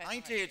joke? Okay.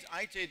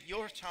 I did.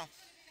 You're tough.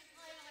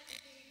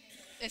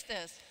 It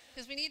does.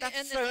 Because we need That's to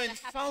end so this with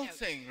a happy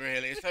insulting,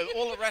 really. So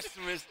all the rest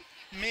of it is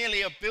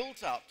merely a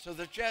build-up to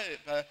the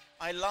joke.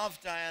 I love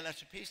Diana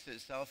to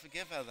pieces, so I'll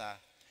forgive her that.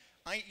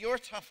 You're a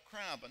tough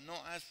crowd, but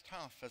not as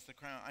tough as the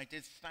crowd. I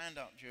did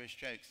stand-up Jewish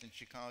jokes in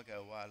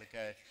Chicago a while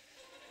ago.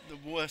 The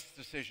worst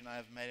decision I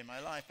ever made in my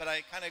life, but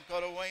I kind of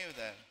got away with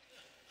it.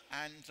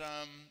 And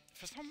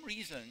for some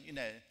reason,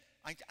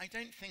 I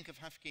don't think of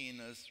Haffkine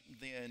as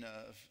the owner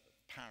of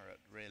Parrot,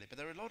 really, but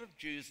there are a lot of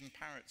Jews and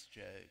Parrots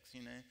jokes,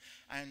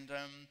 and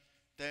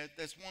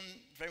there's one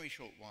very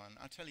short one.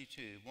 I'll tell you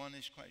two. One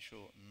is quite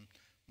short, and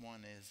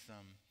one is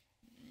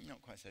not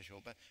quite so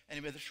short. But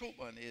anyway, the short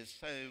one is,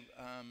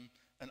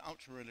 an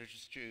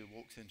ultra-religious Jew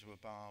walks into a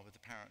bar with a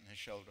parrot on his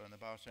shoulder, and the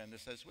bartender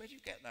says, "Where do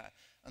you get that?"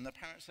 And the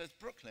parrot says,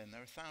 "Brooklyn.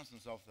 There are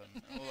thousands of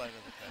them all over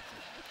the place."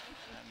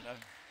 And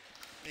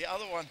the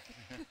other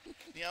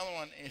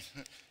one is,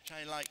 which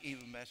I like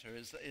even better,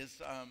 is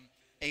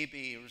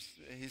A.B.,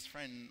 his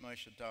friend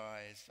Moshe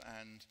dies,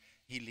 and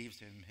he leaves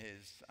him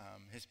his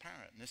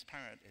parrot. And this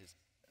parrot is,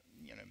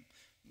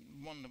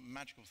 one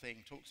magical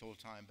thing, talks all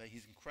the time, but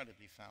he's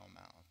incredibly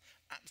foul-mouthed,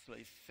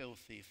 absolutely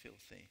filthy.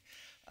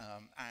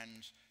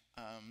 And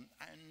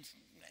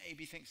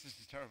A.B. thinks this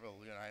is terrible.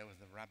 I was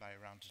the rabbi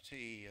around to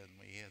tea, and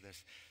we hear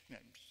this,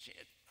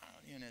 shit,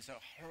 it's a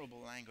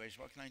horrible language.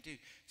 What can I do?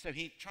 So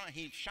he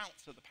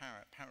shouts at the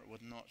parrot. Parrot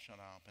would not shut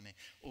up, and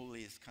all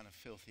these kind of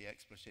filthy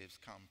expletives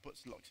come,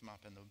 locks him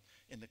up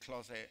in the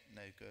closet.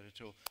 No good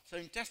at all. So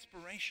in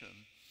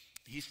desperation,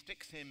 he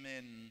sticks him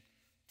in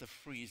the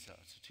freezer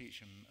to teach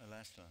him a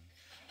lesson,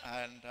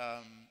 and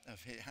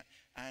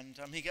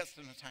he gets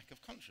an attack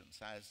of conscience,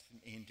 as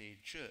he indeed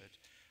should.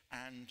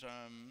 And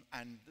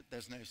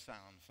there's no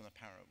sound from the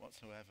parrot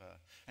whatsoever.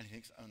 And he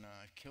thinks, oh no,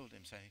 I've killed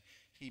him. So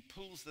he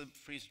pulls the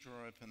freezer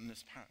drawer open, and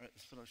this parrot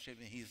is sort of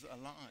shivering, he's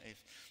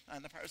alive.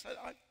 And the parrot says,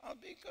 I'll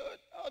be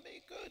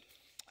good.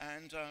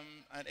 And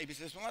A.B.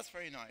 says, well, that's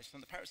very nice.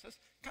 And the parrot says,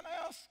 can I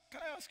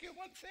ask you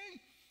one thing?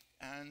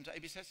 And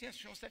A.B. says, yes,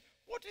 sure. Say,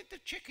 what did the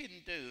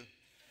chicken do?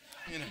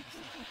 I leave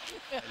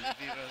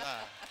you with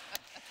that.